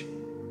stage.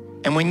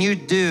 And when you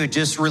do,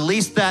 just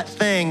release that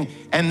thing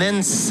and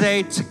then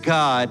say to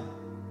God,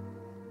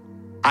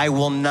 I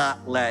will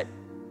not let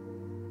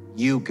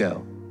you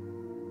go.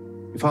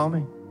 You follow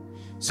me?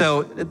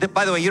 So,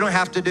 by the way, you don't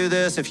have to do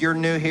this. If you're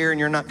new here and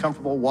you're not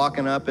comfortable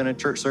walking up in a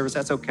church service,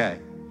 that's okay.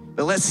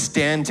 But let's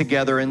stand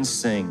together and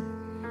sing.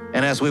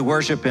 And as we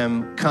worship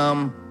him,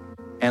 come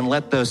and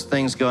let those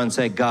things go and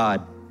say,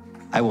 God,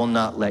 I will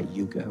not let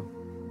you go.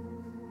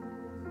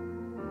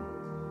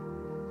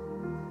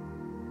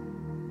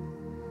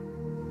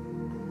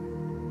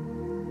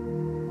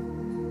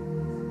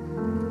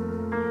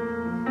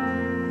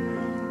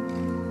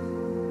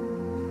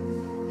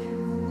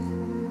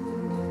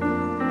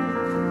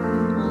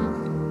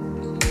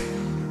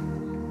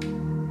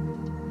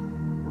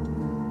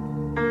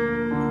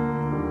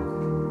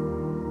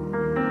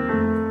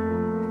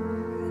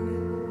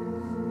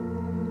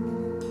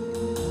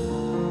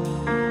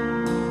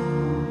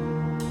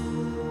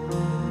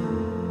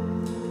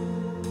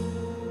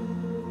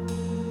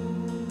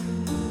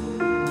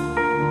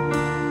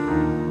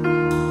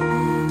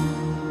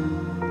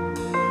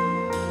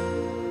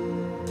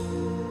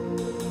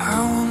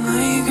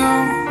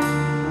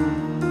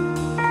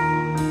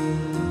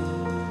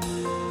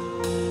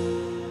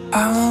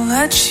 I won't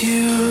let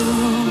you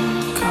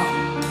go.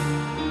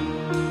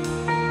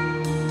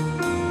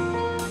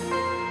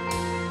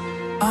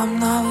 I'm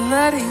not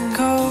letting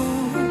go.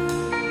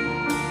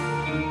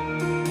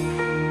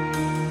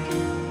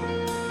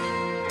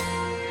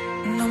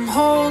 And I'm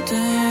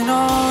holding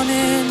on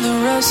in the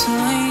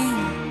wrestling.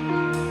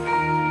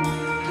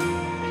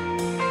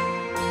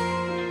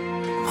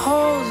 I'm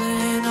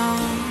holding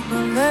on,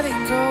 not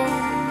letting go.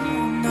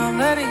 I'm not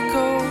letting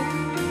go.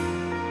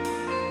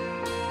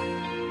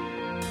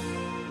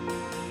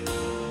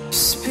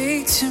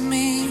 Speak to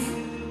me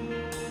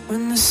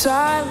when the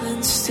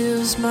silence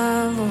steals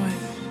my voice.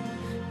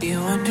 You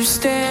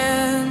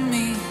understand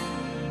me.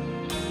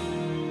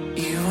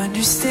 You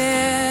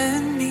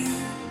understand me.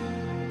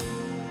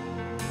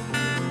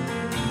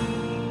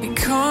 And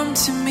come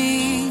to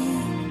me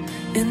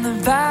in the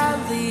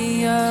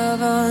valley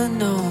of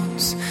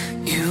unknowns.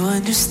 You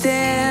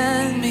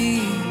understand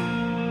me.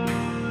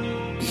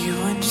 You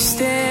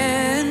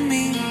understand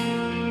me.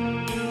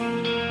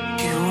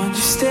 You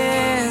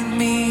understand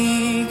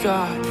me,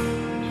 God.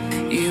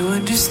 You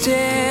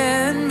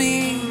understand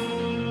me.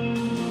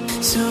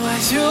 So I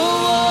throw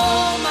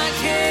all my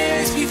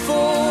cares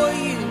before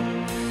you.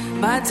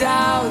 My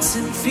doubts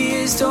and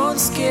fears don't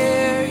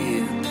scare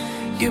you.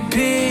 You're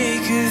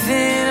bigger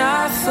than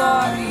I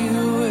thought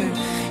you were.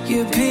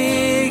 You're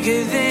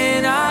bigger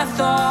than I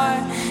thought.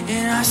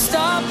 And I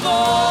stop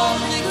all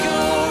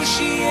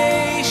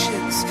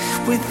negotiations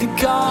with the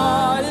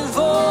God of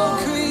all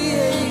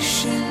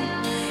creation.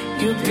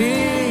 You're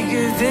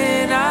bigger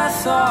than I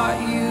thought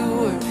you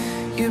were.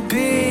 You're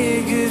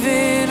bigger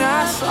than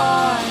I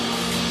thought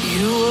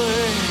you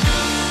were.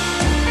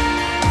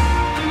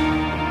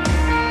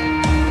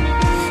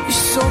 You're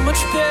so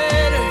much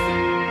better.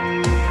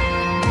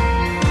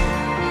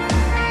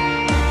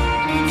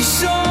 You're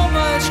so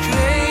much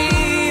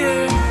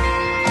greater.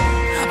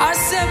 I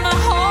set my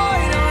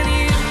heart on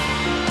you.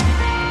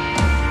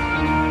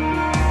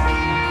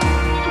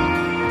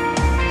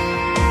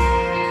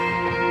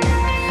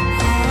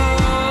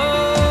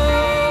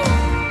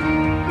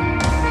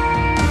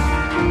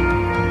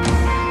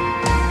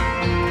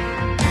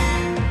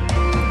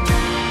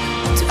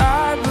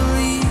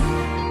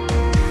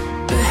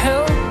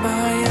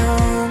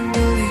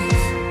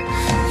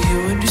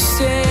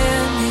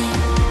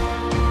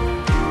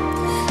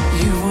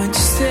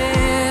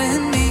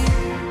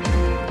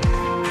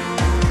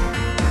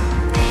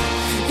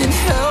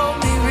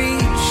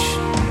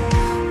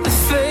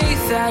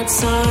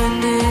 That's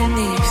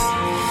underneath.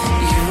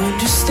 You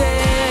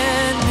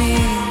understand me.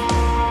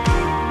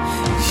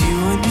 You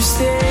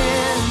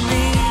understand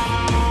me.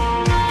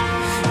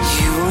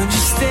 You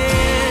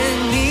understand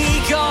me,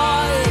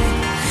 God.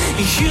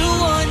 You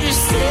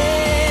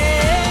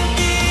understand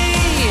me.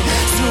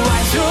 So I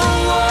throw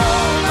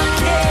all my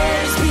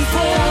cares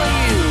before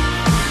you.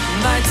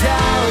 My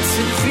doubts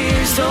and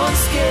fears don't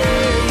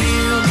scare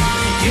you.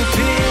 You're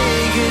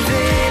bigger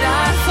than I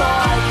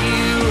thought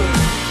you were.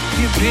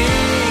 You're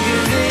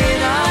bigger than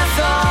I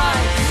thought.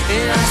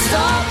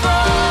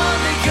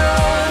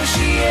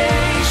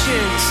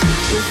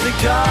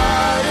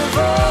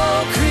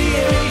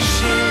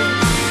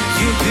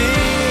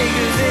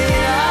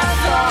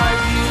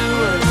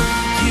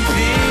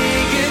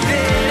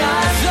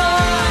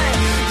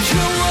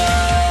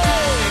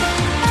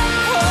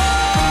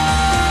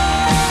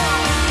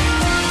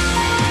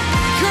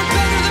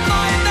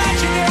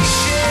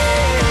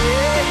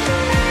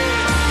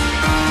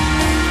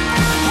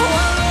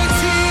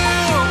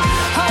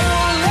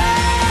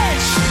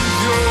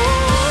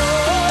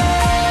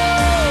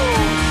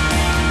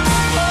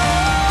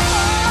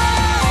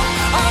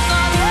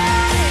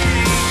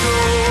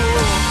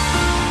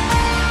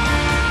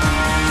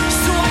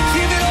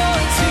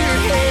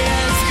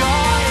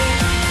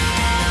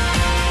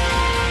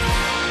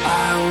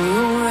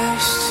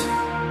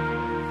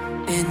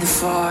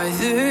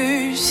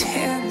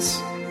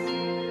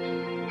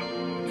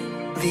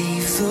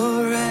 Leave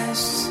the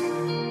rest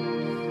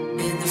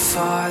in the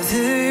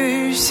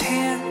Father's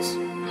hands.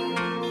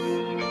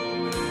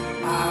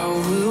 I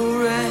will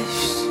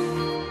rest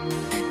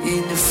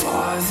in the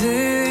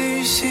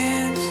Father's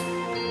hands.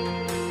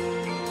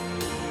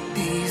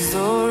 Leave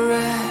the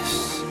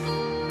rest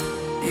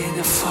in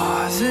the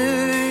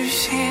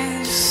Father's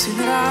hands. Sing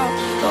it out.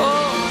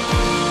 Oh,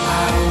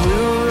 I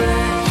will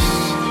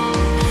rest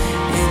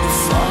in the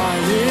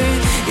Father.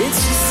 It's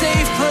a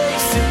safe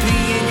place to be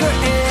in your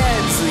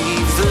hands.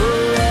 Leave the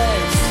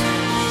rest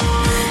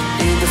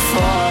in the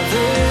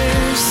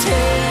Father's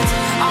hands.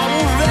 I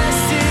will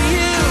rest in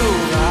you.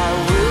 I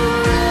will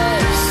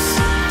rest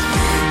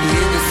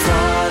in the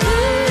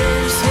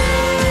Father's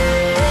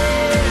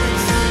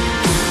hands.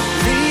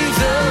 Leave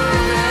the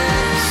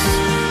rest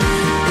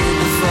in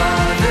the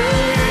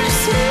Father's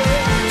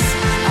hands.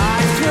 I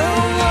throw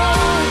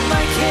all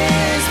my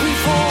cares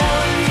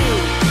before you.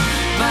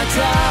 My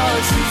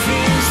doubts and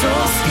fears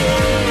don't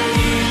scare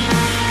you.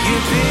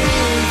 You're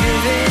bigger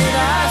than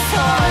I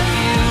thought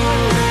you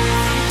were.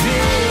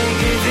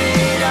 Bigger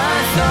than I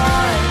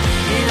thought.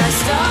 And I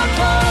stop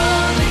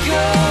all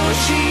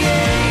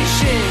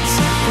negotiations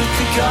with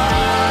the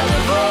God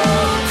of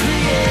all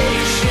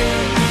creation.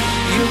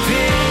 You're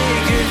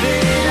bigger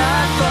than I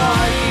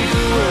thought you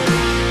were.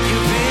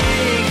 You're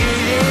bigger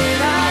than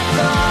I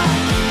thought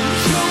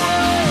you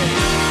were.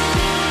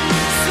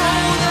 So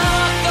than I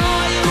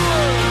thought you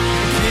were.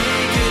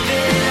 Bigger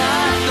than I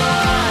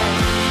thought.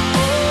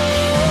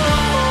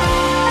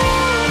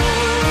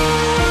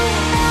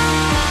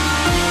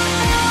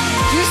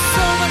 You're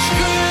so much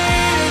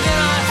greater than I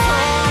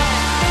thought.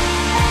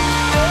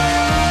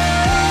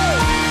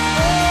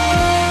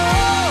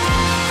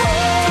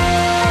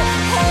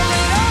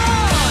 Holding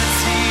on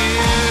to you.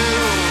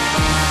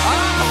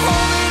 I'm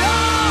holding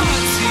on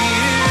to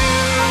you.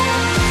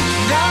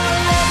 Not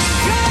letting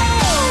go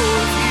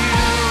of you.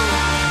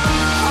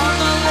 I'm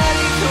not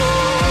letting go.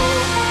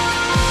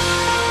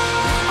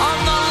 I'm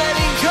not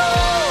letting go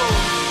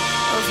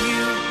of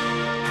you.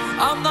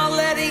 I'm not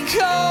letting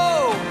go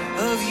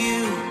of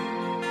you.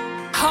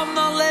 I'm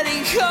not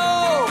letting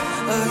go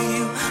of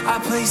you. I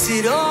place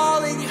it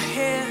all in your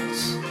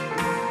hands.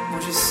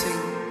 We'll just sing.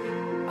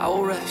 I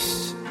will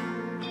rest.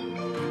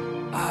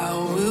 I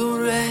will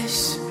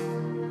rest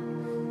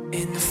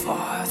in the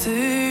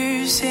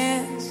Father's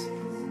hands.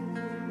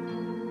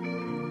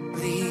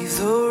 Leave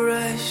the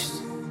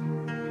rest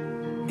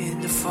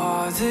in the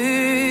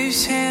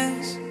Father's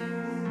hands.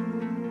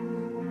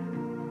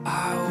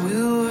 I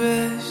will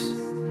rest,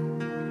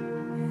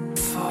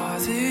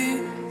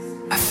 Father.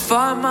 I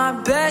find my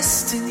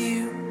best in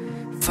you.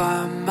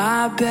 Find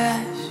my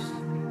best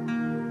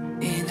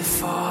in the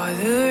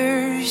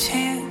Father's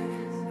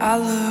hand. I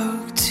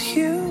look to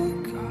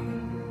you, God.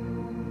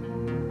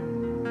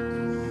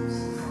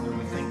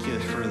 Thank you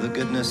for the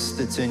goodness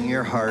that's in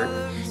your heart.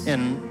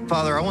 And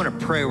Father, I want to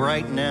pray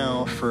right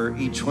now for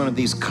each one of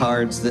these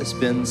cards that's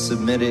been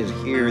submitted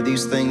here,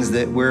 these things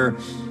that we're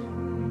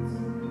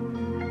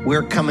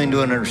coming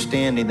to an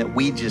understanding that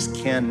we just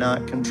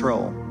cannot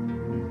control.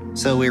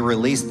 So we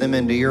release them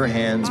into your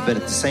hands, but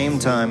at the same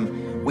time,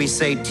 we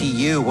say to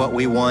you what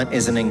we want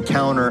is an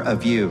encounter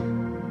of you.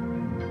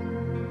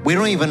 We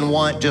don't even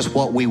want just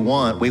what we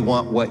want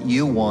what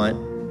you want.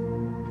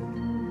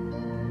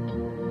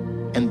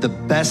 And the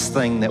best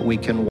thing that we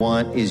can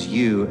want is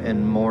you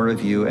and more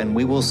of you. And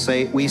we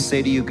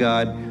say to you,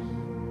 God,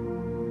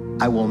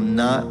 I will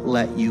not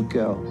let you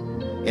go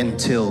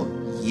until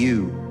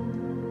you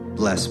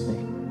bless me.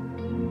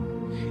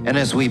 And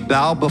as we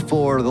bow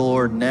before the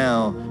Lord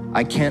now,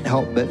 I can't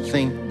help but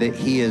think that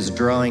he is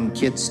drawing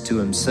kids to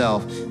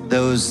himself,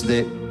 those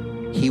that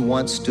he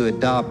wants to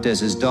adopt as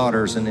his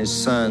daughters and his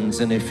sons.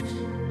 And if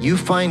you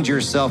find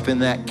yourself in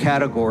that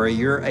category,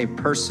 you're a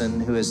person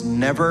who has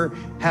never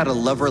had a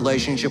love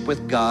relationship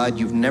with God.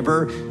 You've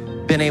never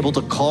been able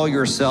to call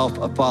yourself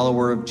a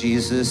follower of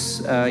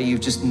Jesus.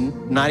 You've just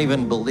not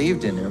even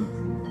believed in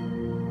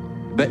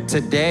him. But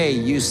today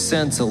you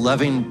sense a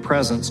loving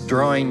presence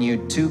drawing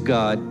you to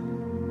God.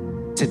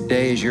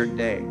 Today is your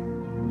day.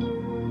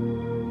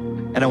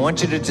 And I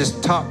want you to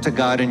just talk to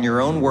God in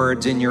your own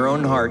words, in your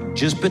own heart,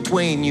 just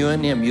between you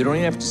and him. You don't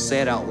even have to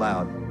say it out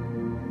loud.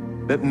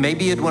 But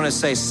maybe you'd want to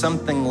say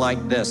something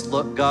like this.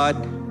 Look, God,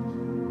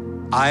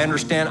 I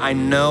understand. I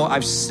know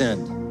I've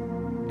sinned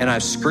and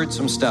I've screwed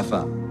some stuff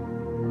up.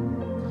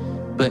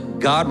 But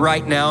God,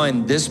 right now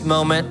in this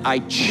moment, I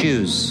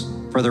choose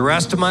for the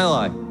rest of my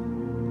life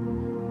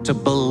to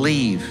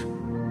believe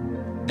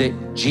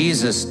that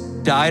Jesus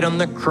died on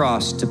the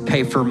cross to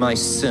pay for my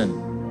sin.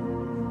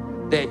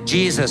 That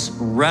Jesus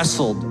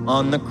wrestled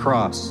on the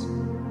cross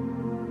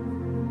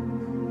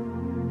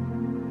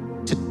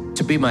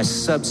to be my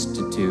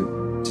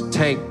substitute, to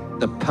take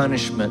the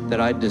punishment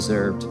that I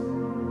deserved.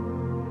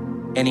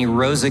 And he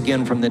rose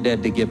again from the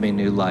dead to give me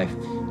new life.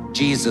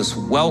 Jesus,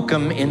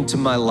 welcome into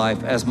my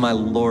life as my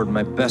Lord,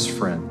 my best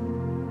friend.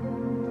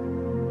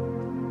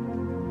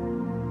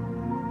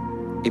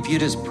 If you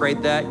just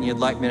prayed that and you'd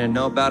like me to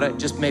know about it,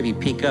 just maybe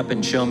peek up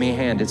and show me a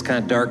hand. It's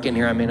kind of dark in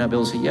here. I may not be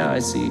able to see. Yeah, I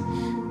see.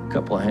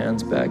 couple of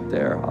hands back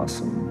there.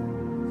 Awesome.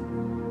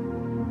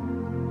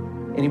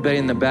 Anybody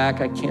in the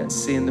back? I can't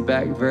see in the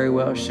back very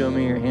well. Show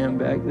me your hand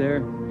back there.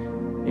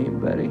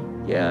 Anybody?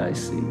 Yeah, I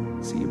see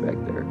you back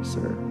there,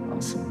 sir.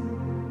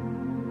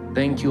 Awesome.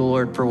 Thank you,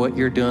 Lord, for what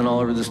you're doing all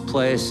over this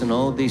place and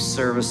all of these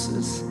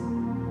services.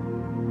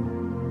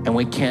 And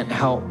we can't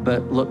help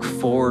but look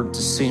forward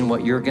to seeing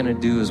what you're going to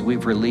do as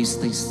we've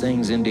released these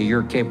things into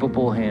your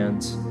capable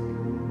hands,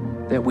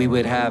 that we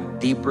would have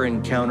deeper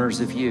encounters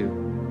of you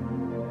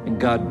in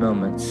God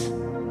moments.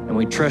 And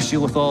we trust you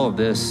with all of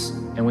this,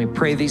 and we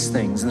pray these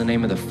things in the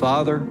name of the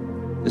Father,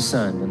 the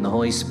Son, and the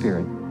Holy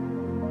Spirit.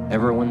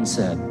 Everyone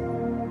said,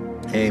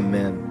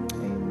 Amen.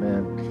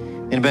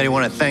 amen. Anybody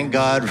want to thank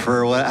God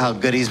for how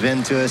good he's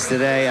been to us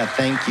today? I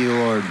thank you,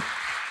 Lord.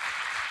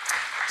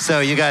 So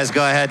you guys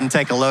go ahead and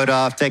take a load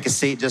off, take a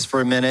seat just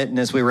for a minute. And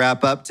as we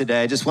wrap up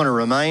today, I just want to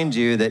remind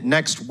you that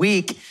next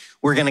week,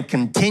 we're going to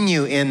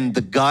continue in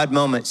the God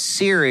Moment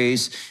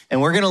series,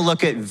 and we're going to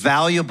look at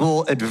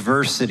valuable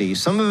adversity.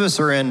 Some of us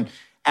are in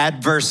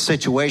adverse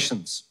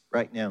situations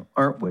right now,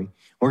 aren't we?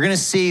 We're going to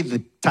see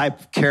the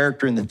type of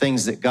character and the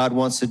things that God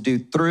wants to do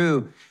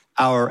through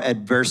our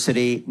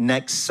adversity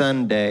next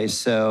Sunday.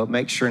 So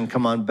make sure and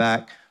come on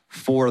back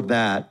for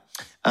that.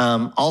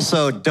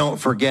 Also, don't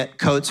forget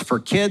Coats for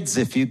Kids.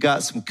 If you've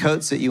got some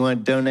coats that you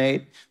want to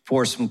donate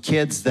for some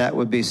kids, that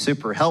would be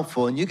super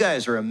helpful. And you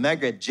guys are a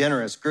mega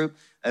generous group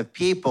of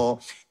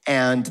people.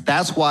 And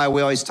that's why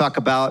we always talk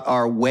about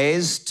our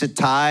ways to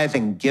tithe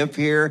and give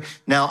here.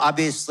 Now,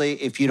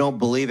 obviously, if you don't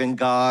believe in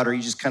God, or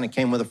you just kind of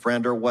came with a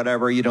friend or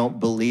whatever, you don't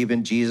believe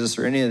in Jesus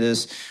or any of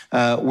this,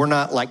 we're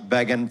not like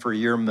begging for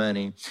your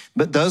money.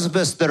 But those of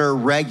us that are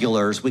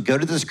regulars, we go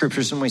to the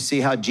scriptures and we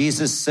see how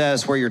Jesus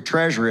says where your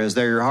treasure is,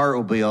 there your heart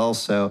will be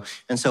also.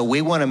 And so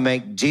we want to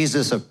make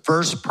Jesus a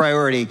first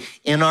priority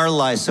in our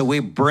lives. So we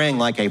bring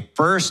like a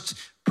first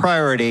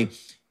priority,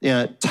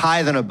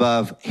 tithe and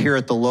above here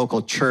at the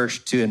local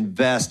church to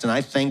invest. And I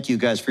thank you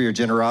guys for your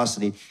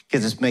generosity,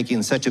 because it's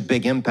making such a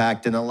big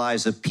impact in the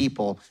lives of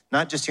people,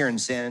 not just here in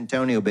San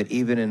Antonio, but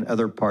even in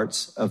other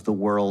parts of the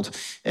world.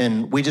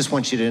 And we just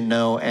want you to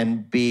know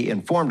and be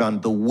informed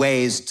on the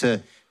ways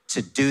to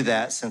do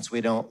that, since we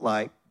don't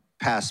like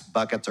pass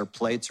buckets or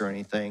plates or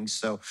anything.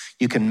 So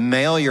you can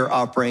mail your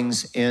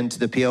offerings into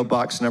the P.O.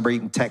 Box number. You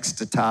can text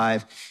to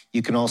tithe.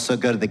 You can also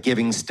go to the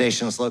giving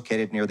stations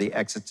located near the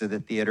exit to the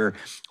theater,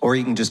 or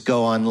you can just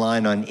go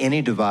online on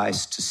any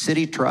device to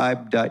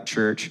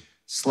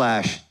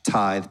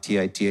citytribe.church/tithe,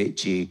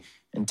 TITHE,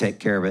 and take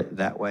care of it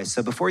that way.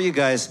 So before you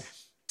guys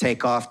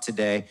take off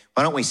today,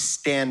 why don't we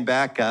stand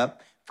back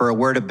up for a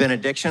word of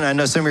benediction? I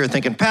know some of you are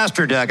thinking,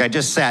 Pastor Doug, I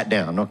just sat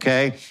down,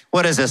 okay?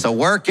 What is this, a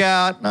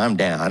workout? I'm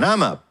down,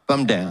 I'm up.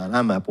 I'm down,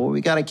 I'm up. Well,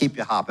 we got to keep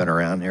you hopping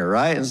around here,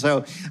 right? And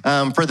so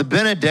for the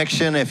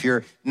benediction, if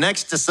you're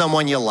next to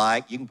someone you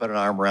like, you can put an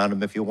arm around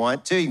them if you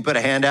want to. You can put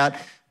a hand out,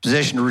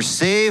 position to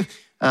receive.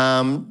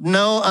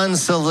 No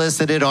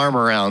unsolicited arm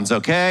arounds,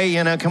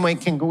 okay?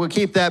 We'll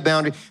keep that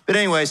boundary. But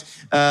anyways,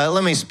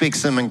 let me speak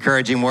some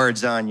encouraging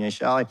words on you,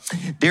 shall I?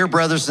 Dear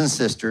brothers and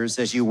sisters,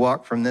 as you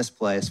walk from this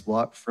place,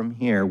 walk from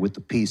here with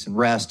the peace and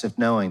rest of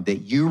knowing that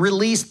you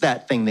release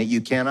that thing that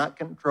you cannot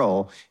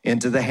control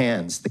into the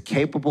hands, the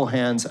capable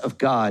hands of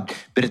God.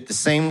 But at the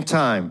same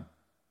time,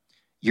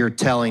 you're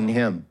telling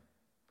him,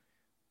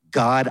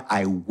 God,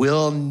 I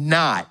will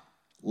not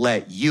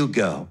let you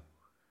go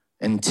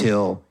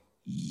until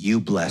you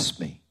bless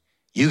me.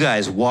 You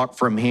guys walk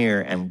from here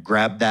and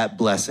grab that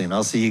blessing.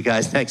 I'll see you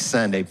guys next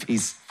Sunday.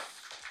 Peace.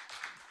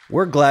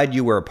 We're glad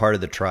you were a part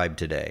of the tribe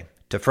today.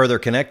 To further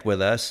connect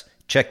with us,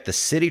 check the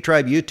City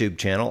Tribe YouTube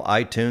channel,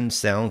 iTunes,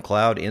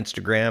 SoundCloud,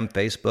 Instagram,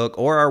 Facebook,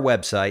 or our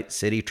website,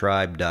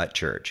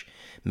 citytribe.church.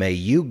 May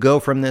you go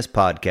from this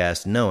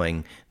podcast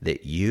knowing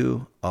that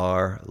you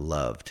are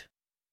loved.